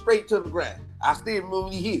mean went straight to the ground. I still remember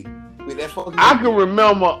when he hit it with that fucking. I can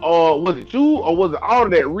remember, was it you or was it all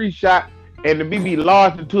that reshot and the BB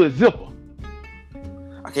lodged into a zipper?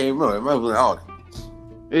 I can't remember. It might have been all that.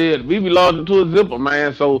 Yeah, the BB lodged into a zipper,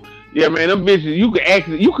 man. So yeah, man, them bitches you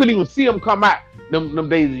couldn't even see them come out. Them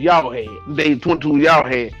days y'all had, them days 22 y'all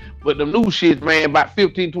had, but them new shit, man, about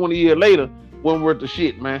 15, 20 years later, wasn't worth the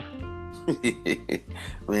shit, man.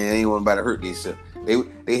 Man, ain't one about to hurt themselves.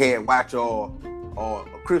 They had watch a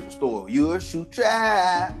Christmas store. You'll shoot your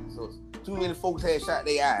eye. So too many folks had shot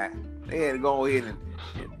their eye. They had to go ahead and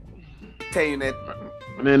tame that.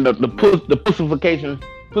 And then the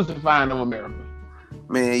pussifying of America.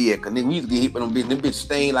 Man, yeah, cause nigga, we used to get hit by them bitches. Them bitches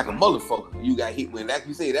stain like a motherfucker. You got hit with, like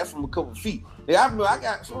you say, that's from a couple feet. Yeah, I remember I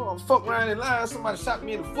got fuck around in line. Somebody shot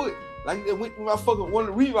me in the foot. Like they went through my fucking one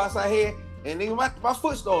of the Reeboks I had, and nigga, my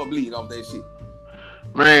foot started bleeding off that shit.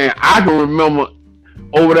 Man, I can remember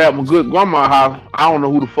over there at my good grandma's house. I don't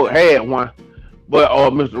know who the fuck had one, but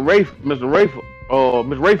Mr.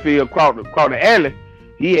 Rayfield across the alley,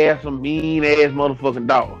 he had some mean ass motherfucking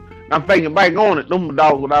dogs. I'm thinking back on it, them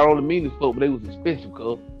dogs were not only mean as fuck, but they was expensive,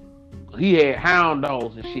 cuz. He had hound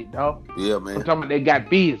dogs and shit, dog. Yeah, man. I'm talking about they got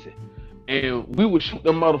busy. And we would shoot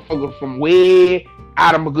them motherfuckers from way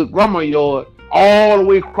out of my good grandma's yard all the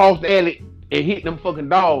way across the alley and hit them fucking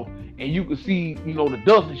dogs. And you could see, the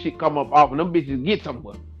dust and shit come up off and them bitches get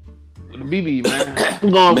somewhere. The BB, man.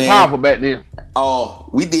 I'm going powerful back then. Oh,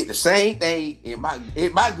 we did the same thing in my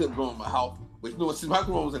good grandma's house. But since my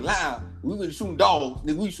grandma was in line, we were shooting dogs,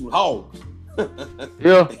 nigga, we shoot hogs.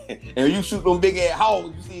 Yeah. And you shoot them big ass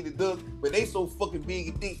hogs, you see the dust, but they so fucking big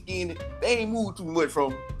and thick skinned, they ain't moved too much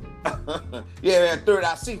from. Yeah, that third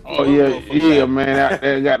eye six. Oh yeah, man.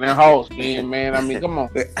 That got that hog skin, man. I mean, come on.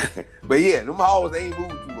 But yeah, them hogs they ain't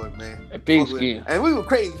moving too much, man. That pig skin. And we were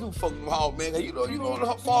crazy too, fucking them hogs, man. You know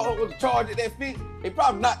the fall was the charge at that fence. They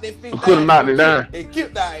probably knocked that fence down. Could have knocked it down. They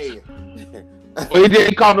killed our head. Well,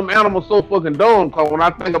 they call them animals so fucking dumb. Cause when I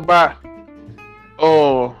think about,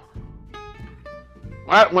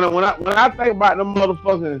 when I think about them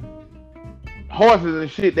motherfucking horses and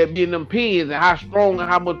shit that be in them pens and how strong and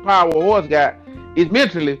how much power a horse got, it's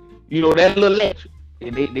mentally, that little latch.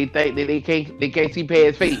 And they think that they can't see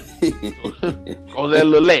past face. Cause that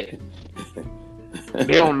little latch.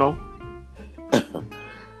 They don't know.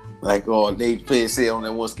 Like they said on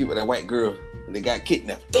that one skip with that white girl when they got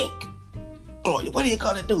kidnapped. Think. Oh, what are you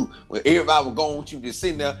gonna do? When everybody was gone, she was just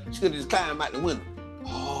sitting there, she could have just climbed out the window.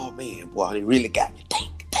 Oh man, boy, they really got me.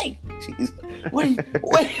 Think. What are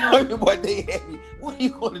you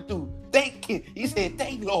gonna do? Think. He said,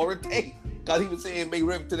 think, Laura, think. Cause he was saying make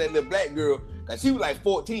reference to that little black girl, cause she was like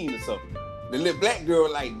 14 or something. The little black girl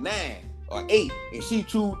was like 9 or 8, and she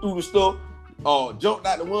chewed through the stuff, jumped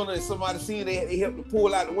out the window, and somebody seen they helped her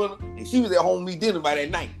pull out the window, and she was at home eating dinner by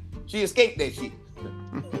that night. She escaped that shit.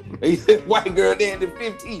 White girl there in the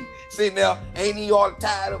 15, sitting there, ain't even all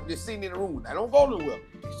tied up, just sitting in the room. I don't go nowhere.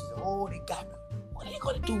 She said, oh, they got me. What are you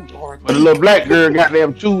gonna do, Laura? But the little black girl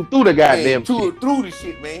goddamn chewed through the goddamn shit. Through the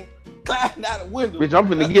shit, man. Climbed out the window. Bitch, I'm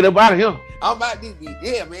finna get up out of here. I'm out this bitch.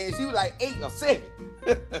 Yeah, man. She was like 8 or 7.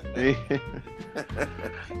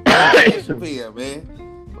 Yeah,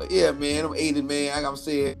 man. But yeah, man, I'm 80, man. Like I'm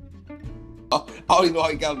saying, I don't even know how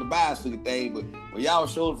you got on the bicycle thing, but when y'all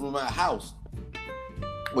showed from my house,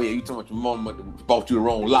 well, yeah, you talking about your mama bought you the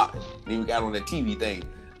wrong lock. Then we got on that TV thing.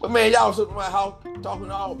 But man, y'all sitting in my house talking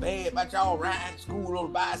all bad about y'all riding to school on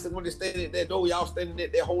the bicycle when they standing at that door. Y'all standing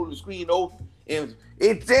at there holding the screen open. And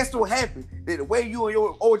it just so happened that the way you and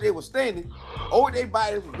your OJ was standing, OJ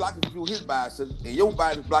body was blocking through his bicycle, and your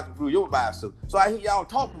body was blocking through your bicycle. So I hear y'all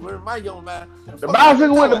talking with my young man. The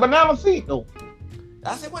bicycle with the banana seat, though.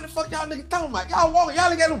 I said, what the fuck y'all niggas talking about? Y'all walking, y'all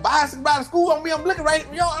ain't got no bicycle by the school on me. I'm looking right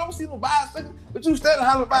at y'all. I don't see no bicycle. But you standing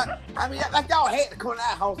hollering about, I mean, like y'all had to come to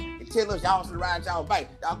our house and tell us y'all should ride y'all bike.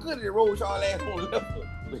 Y'all could have rolled y'all ass on the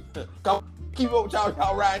left. Keep up with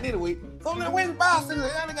y'all riding anyway. So now where's the bicycle?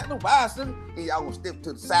 Y'all ain't got no bicycle. And y'all gonna step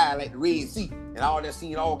to the side like the Red Sea. And all that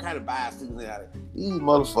seeing all kind of bicycles out there. These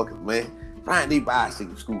motherfuckers, man. Find these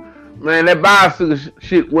bicycle school. Man, that bicycle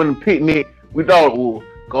shit wasn't a picnic. We thought it was.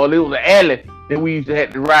 Cause it was an alley that we used to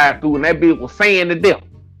have to ride through, and that bitch was sand to death.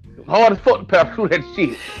 It was hard as fuck to pass through that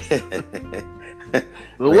shit. It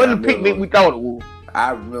wasn't a picnic we thought it was.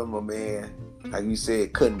 I remember, man, like you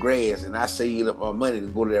said, cutting grass, and I saved up my money to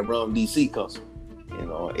go to that Rum DC concert. You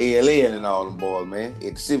know, ALL and all them boys, man,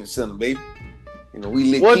 at the Civic Center, baby. You know, we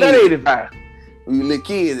lit kids. What's that 85? We lit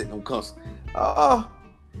kids at them concerts.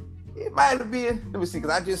 It might have been, let me see,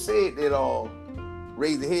 because I just said that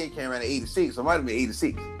Raise the Head came around in 86, so it might have been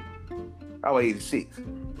 86. I was 86.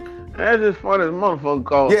 That's just funny as a motherfucker,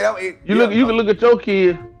 cause yeah, you can look at your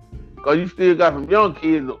kids, cause you still got some young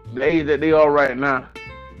kids the age that they are right now.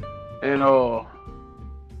 And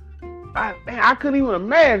I couldn't even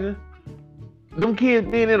imagine them kids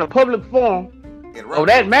being in a public forum of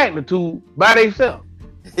that magnitude by themselves.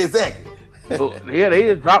 Exactly. So, yeah, they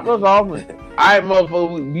just dropped us off, and all right,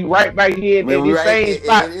 motherfucker, we be right back here at the same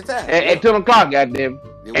spot at 10 o'clock, goddamn.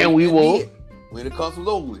 And we will. When the concert was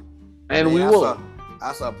over with. And we will.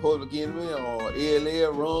 I saw Public Enemy or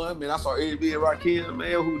ALL Run. Man, I saw A.B. and Rakim,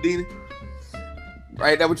 man, Houdini.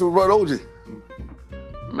 Right there with your brother OJ.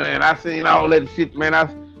 Man, I seen all that shit, man.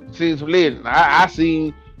 I seen some legends. I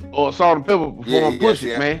seen Salt-N-Pepa perform Push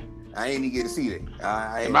It, man. I ain't even get to see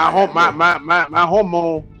that. My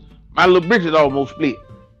hormone, my little britches almost split.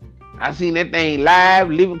 I seen that thing live,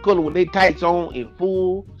 living color with their tights on in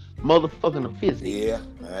full motherfucking physics. Yeah,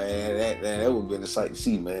 man, that would have been a sight to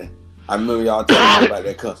see, man. I remember y'all talking about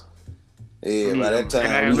that concert. Yeah, by that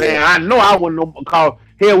time. Man, I know I wouldn't know, because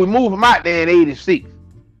hell, we moved from out there in 86.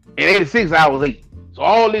 In 86, I was 8. So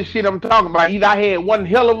all this shit I'm talking about, either I had one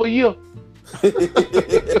hell of a year.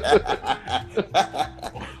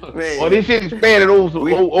 Well, this shit expanded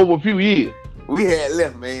over a few years. We had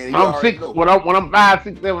left, man. I'm 6 when I'm 5,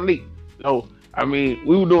 6, 7, 8. So I mean,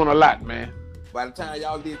 we were doing a lot, man. By the time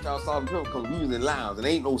y'all did y'all Salt-N-Pepa, because we was in lounge, and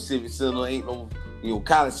ain't no Civic Center, ain't no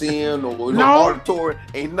Coliseum, or no auditorium,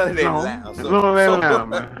 ain't none of that lounge. So, none of that lounge,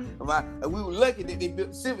 man. And we were lucky that they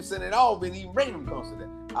built Civic Center and all, but even random concert there.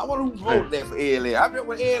 I wonder who wrote that for ALL. I remember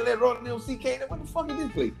when ALL wrote them CK. What the fuck is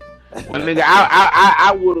this place? Well, nigga,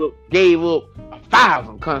 I would have gave up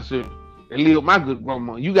 1,000 concerts and live with my good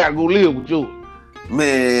grandma. You gotta go live with yours.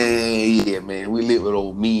 Man, yeah, man. We live with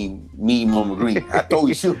old mean Mama Green. I told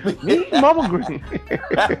you she was mean Mama Green.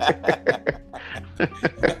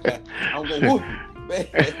 I'm gonna whoop you,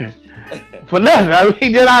 man. For nothing, I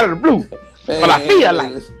mean, just out of the blue. Man, but I feel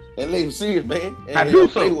like that lady serious, man. And I do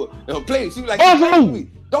so. Don't play. She was like,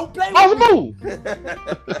 don't play with me.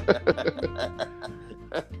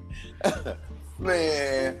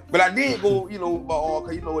 Man, but I did go, cause that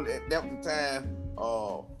was the time,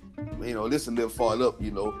 this a little far up,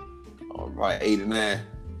 right 89,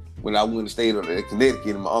 when I went and stayed up in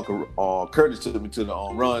Connecticut, and my uncle Curtis took me to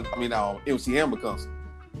the MC Hammer concert,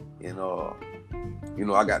 and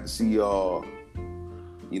I got to see who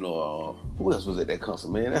else was at that concert,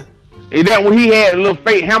 man? Is that when he had a little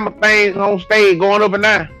fake hammer thing on stage going up and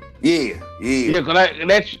down? Yeah. Yeah, cause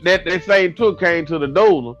that same tour came to the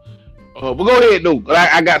Dozer. But go ahead, though.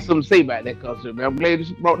 I got something to say about that concert, man. I'm glad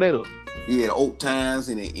you brought that up. Yeah, the Oak Times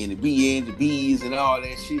and the BNs and all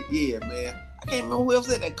that shit. Yeah, man. I can't remember who else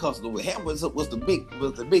at that concert. Hammer was the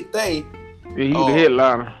big thing. Yeah, he was the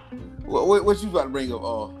headliner. What you about to bring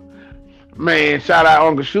up? Man, shout out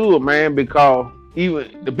Uncle Sugar, man, because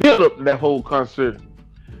even the build up to that whole concert.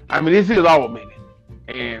 I mean, this is Albany,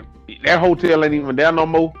 and that hotel ain't even there no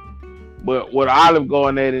more. But with Olive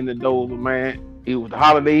Garden in the Dozer, man, it was the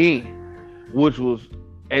Holiday Inn, which was,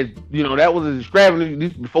 that was as extravagant.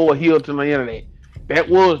 This before Hilton or any of that. That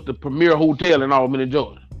was the premier hotel in Albany,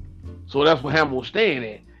 Georgia. So that's where Hammer was staying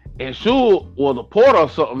at. And Sure was a porter or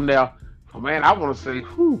something there. Man, I want to say,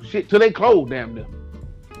 shit, till they closed damn near.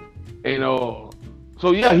 And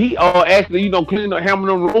so yeah, he actually, cleaned up Hammer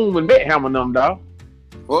them room and met Hammer them, dog.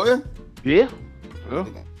 Oh yeah? Yeah.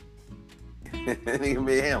 He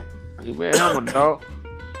met him. He met Hammer, dog.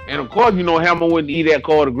 And of course, Hammer wouldn't eat that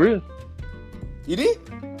Carter Grill. You did?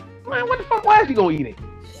 Man, what the fuck? Why is he gonna eat it?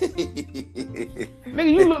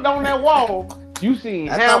 Nigga, you looked on that wall, you seen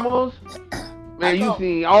Hammers, man, you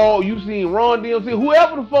seen Ron DMC,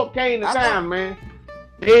 whoever the fuck came to town, man.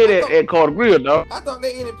 They had at Carter Grill, dog. I thought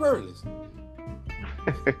they ended Pearlie's.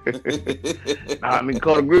 Nah, I mean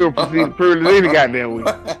Carter Grill proceeded Pearlie's any goddamn week.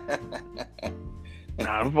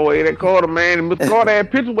 Nah, them folks ate at Carter, man, and Mr. Carter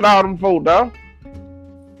had pictures with all them folks, dog.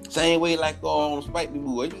 Same way like on Spike the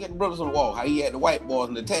movie. You got the brothers on the wall. How he had the white boys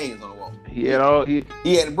and the Italians on the wall. He had all the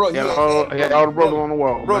brothers. He had all the brothers on the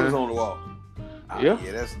wall. Brothers man. on the wall. Yeah.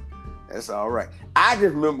 Yeah, that's all right. I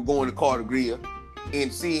just remember going to Carter Grill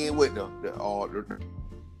and seeing what the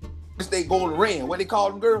they going to ran. What they call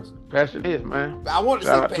them girls? Passion is, man. I want to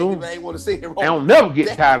say Passion, but I ain't want to say it wrong. I don't never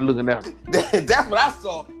get tired of looking at them. That's what I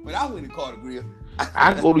saw when I went to Carter Grill.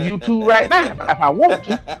 I can go to YouTube right now if I want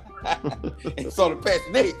to. And saw the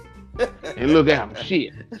Passion and look at them,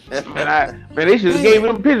 shit. Man, they should have gave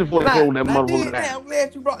them pictures for the phone that motherfucker. I'm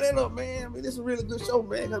glad you brought that up, man. I mean, this is a really good show,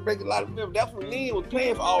 man. Cause break a lot of memories. That's when Lynn was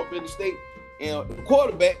playing for Auburn State and the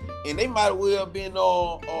quarterback, and they might have well been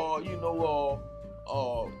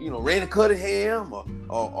Randy Cunningham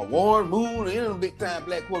or Warren Moon or any of them big time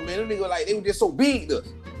black quarterback. Them niggas like they were just so big to us.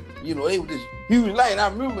 You know, they were just huge light. I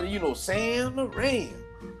remember, Sam the Ram.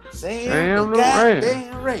 Sam the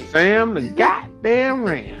goddamn Ram. Sam the goddamn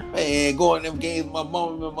Ram. Man, going to them games with my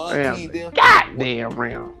mom and my auntie them. Goddamn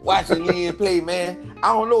Ram. Watching Lynn play, man.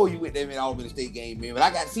 I don't know if you went there in Auburn State game, man, but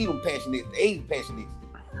I got to see them passionates, the Asian passionates.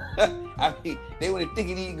 I mean, they were the thick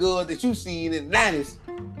of these girls that you seen in the 90s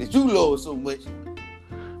that you love so much.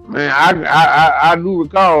 Man, I do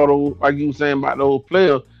recall those, like you were saying about those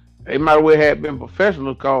players, they might well have been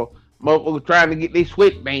professionals cause motherfuckers trying to get their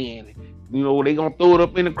sweatband. You know, they gonna throw it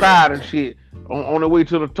up in the crowd and shit on their way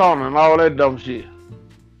to the tournament and all that dumb shit.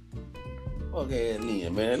 Okay,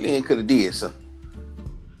 Lynn, man. Lynn could have did something.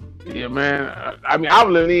 Yeah, man. I mean,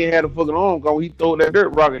 obviously Lynn had a fucking arm cause he threw that dirt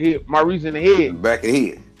rock and hit Maurice in the head. Back of the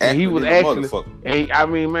head. And he was actually, and I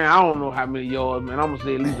mean, man, I don't know how many yards, man. I'm gonna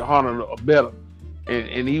say at least 100 or better.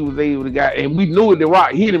 And he was able to get, and we knew the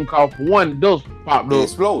rock hit him cause for one, the dust popped up. It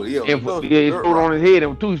exploded, yeah. And it exploded on his head,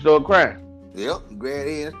 and two, he started crying. Yep, he grabbed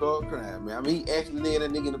his head and started crying, man. I mean, he actually nailed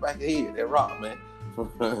that nigga in the back of the head, that rock, man.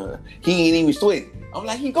 He ain't even sweating. I'm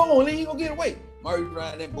like, he gone, Lynn, he gonna get away. Murray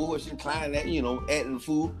riding that bullshit, climbing that, acting the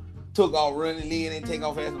fool. Took off running, Lynn didn't take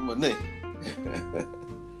off after him or nothing.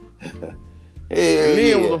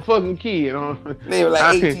 Lynn was a fucking kid. Lynn was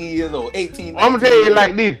like 18 years old, 18. I'm gonna tell you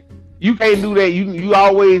like this. You can't do that. You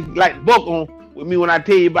always like buck on with me when I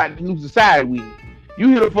tell you about the new society we in. You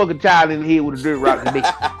hit a fucking child in the head with a dirt rock today.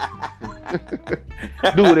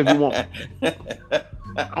 Do it if you want.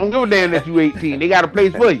 I don't give a damn that you 18. They got a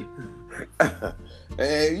place for you. And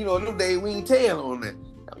them days we ain't tell on that.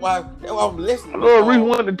 That's why I'm listening. I don't know if Reese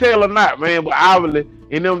wanted to tell or not, man, but obviously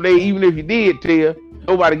in them days, even if you did tell,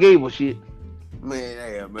 nobody gave a shit. Man,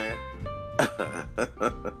 yeah, man.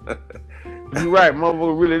 You right,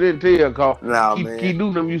 motherfucker really didn't tell, cause man. Keith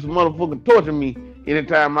Doonan used to motherfucking torture me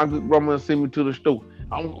anytime my good grandma sent me to the store.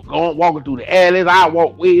 I'm going walking through the alleys. I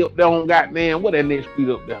walk way up there on goddamn what that next street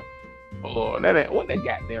up there. Oh, what that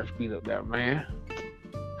goddamn street up there, man.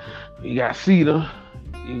 You got Cedar,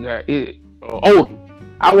 you got Odom.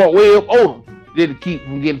 I walk way up Odom just to keep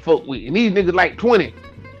from getting fucked with. And these niggas like 20,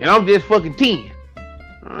 and I'm just fucking 10.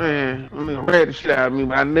 Man, I'm gonna rag the shit out of me,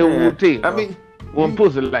 but I never would tell. I mean, one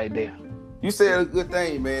pussy like that. You said a good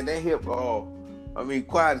thing, man. That help.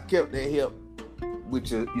 Quiet kept that help with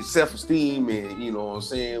your self-esteem and what I'm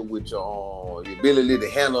saying, with your ability to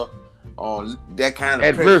handle that kind of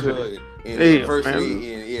adversity. Pressure and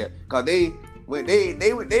adversity. And cause they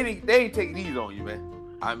ain't take it easy on you, man.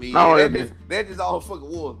 I mean, that just all fucking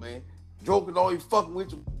was, man. Joking on you, fucking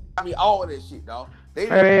with you. I mean, all of that shit, dog.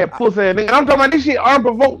 Hey, pussy nigga. I'm talking about this shit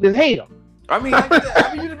unprovoked as hell. I mean,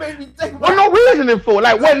 you just made me think about it. No reasoning for it.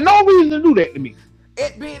 Like, wasn't no reason to do that to me.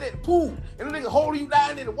 It being at the pool, and the nigga holding you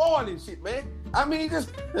down in the water and shit, man. I mean,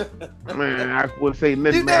 just... Man, I would say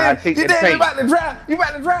nothing, man. I take that tank. You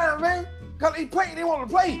about to drown, man. Cause they want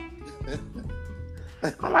to play.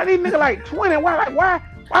 I'm like, these niggas like 20.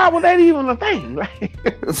 Why was that even a thing?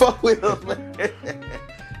 Fuck with us, man.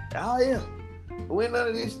 Oh, yeah. We ain't none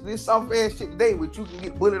of this soft ass shit today, but you can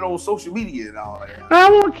get bullied on social media and all that. I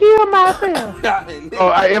want to kill myself.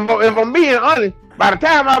 If I'm being honest, by the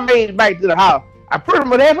time I made it back to the house, I pretty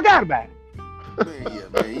much had forgot about it.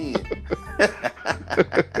 Man.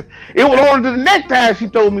 It was on to the next time she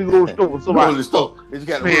told me to go to the store. Go to the store.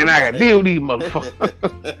 Man, I got to deal with these motherfuckers.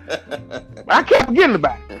 But I kept forgetting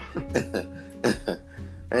about it.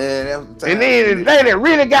 And then the thing that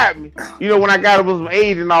really got me, when I got up with some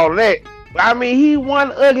age and all of that, I mean, he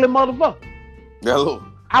one ugly motherfucker. Hello.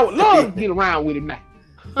 I would love to get around with him now.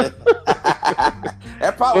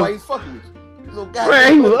 That's probably why he's fucking with you. So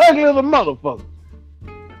man, he was ugly as a motherfucker.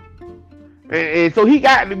 And so he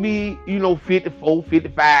got to be, 54,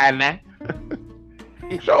 55 now.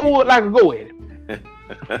 He sure would like to go at him.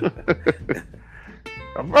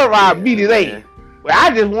 First I beat his ass. But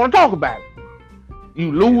I just want to talk about it.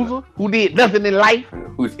 You loser who did nothing in life.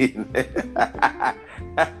 Who didn't?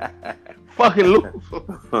 Fucking loser.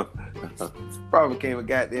 Probably became a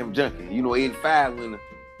goddamn junkie. 85 when the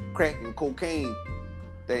crack and cocaine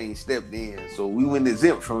thing stepped in. So we went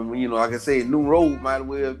exempt from, like I said, New Road might as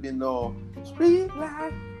well have been street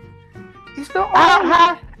life. It's the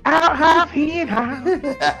out high, head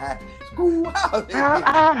high. Schoolhouse.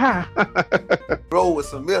 Out high. Roll with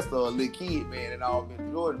Semester, a little kid, man, and all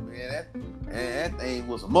been Jordan, man. That thing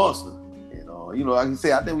was a monster. Like you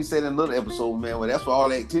said, I think we said in another episode, man, where that's where all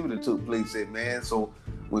the activity took place at, man. So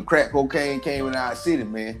when crack cocaine came in our city,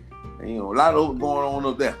 man, and, a lot of it going on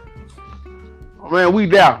up there. Man, we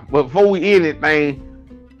down. But before we end it, man,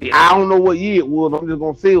 I don't know what year it was. I'm just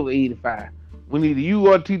gonna say it was 85. When either you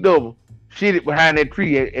or T-Double shit it behind that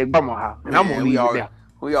tree at Grandma's house, and I'm gonna leave it there.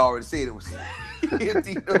 We already said it was.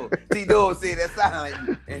 T-Double said that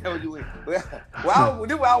sound. And what you went. Well,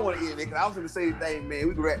 this is what I want to end it, because I was going to say the thing, man.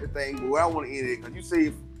 We can wrap the thing, but what I want to end it, because you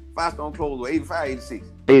say Five Stone Clothes were 85, 86.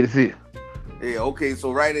 86. Yeah, okay,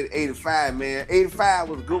 so right at 85, man. 85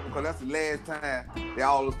 was a good one, because that's the last time they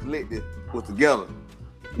all was collected was together.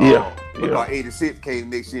 Yeah. About 86 came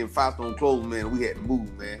next year, and Five Stone Clothes, man, we had to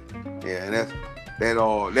move, man. Yeah, and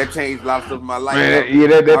that changed a lot of stuff in my life. Man,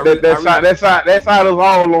 that side us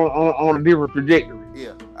all on a different trajectory.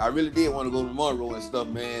 Yeah, I really did want to go to Monroe and stuff,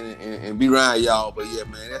 man, and be around y'all. But yeah,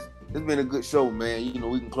 man, it's been a good show, man.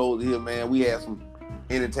 We can close it here, man. We had some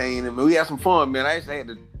entertaining, man. We had some fun, man. I actually had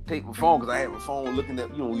to take my phone because I had my phone looking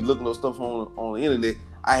at, we looking at stuff on the internet.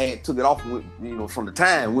 I had took it off and went, from the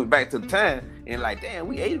time, went back to the time, and like, damn,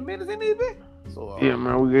 we 80 minutes in this bit. So yeah,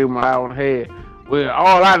 man, we gave him an hour and a half. Well,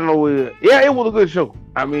 all I know is, it was a good show.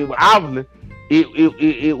 I mean, but obviously,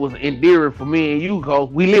 it was endearing for me and you because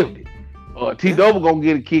we lived it. T-Double gonna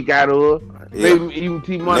get a kick out of us. Yeah. Maybe even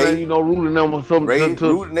T-Money, ruling them or something.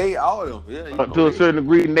 Ruling Nate, all of them. Yeah, to a certain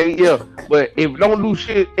degree, Nate, yeah. But if don't do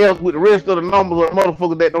shit else with the rest of the numbers of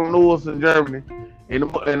motherfuckers that don't know us in Germany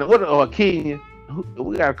and Kenya,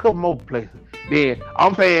 we got a couple more places. Then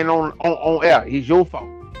I'm saying on air, it's your fault.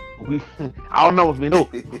 Our numbers been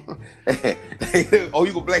up. Oh,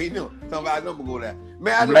 you gonna blame them? Somebody number go there.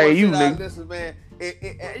 Man, I just blame you, nigga. Listen, man.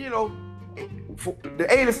 For the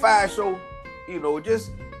 85 show,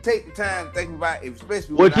 just take the time to think about it,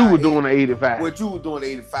 especially what you were doing at 85. What you were doing at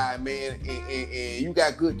 85, man, and you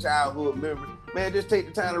got good childhood memories. Man, just take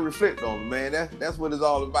the time to reflect on it, man. That's what it's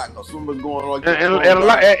all about. Cause something's going on. And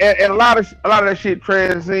a lot of that shit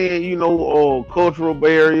transcend, cultural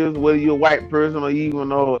barriers, whether you're a white person or even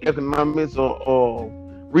economics or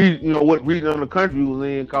what region of the country you was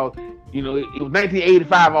in. Cause it was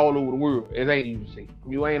 1985 all over the world, as they used to say.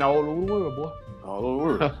 You ain't all over the world, boy. All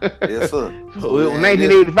over the world. Yes, sir. So it was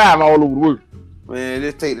 1985 all over the world. Man,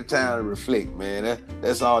 just take the time to reflect, man.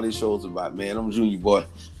 That's all this show's about, man. I'm Junior, boy.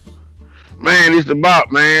 Man, it's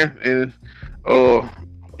about, man. And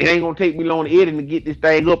it ain't gonna take me long to edit to get this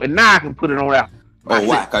thing up, and now I can put it on out. Oh,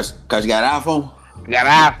 why? Cause you got an iPhone? Got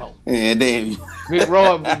an iPhone. Yeah, damn. Big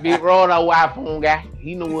Rod, our iPhone guy.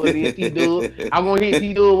 He know what it is. T-Dub. I'm gonna hit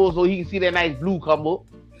T-Dub so he can see that nice blue come up.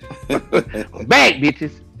 Back,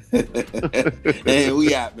 bitches. Man,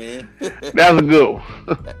 we out, man. That was a good one.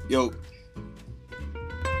 Yo.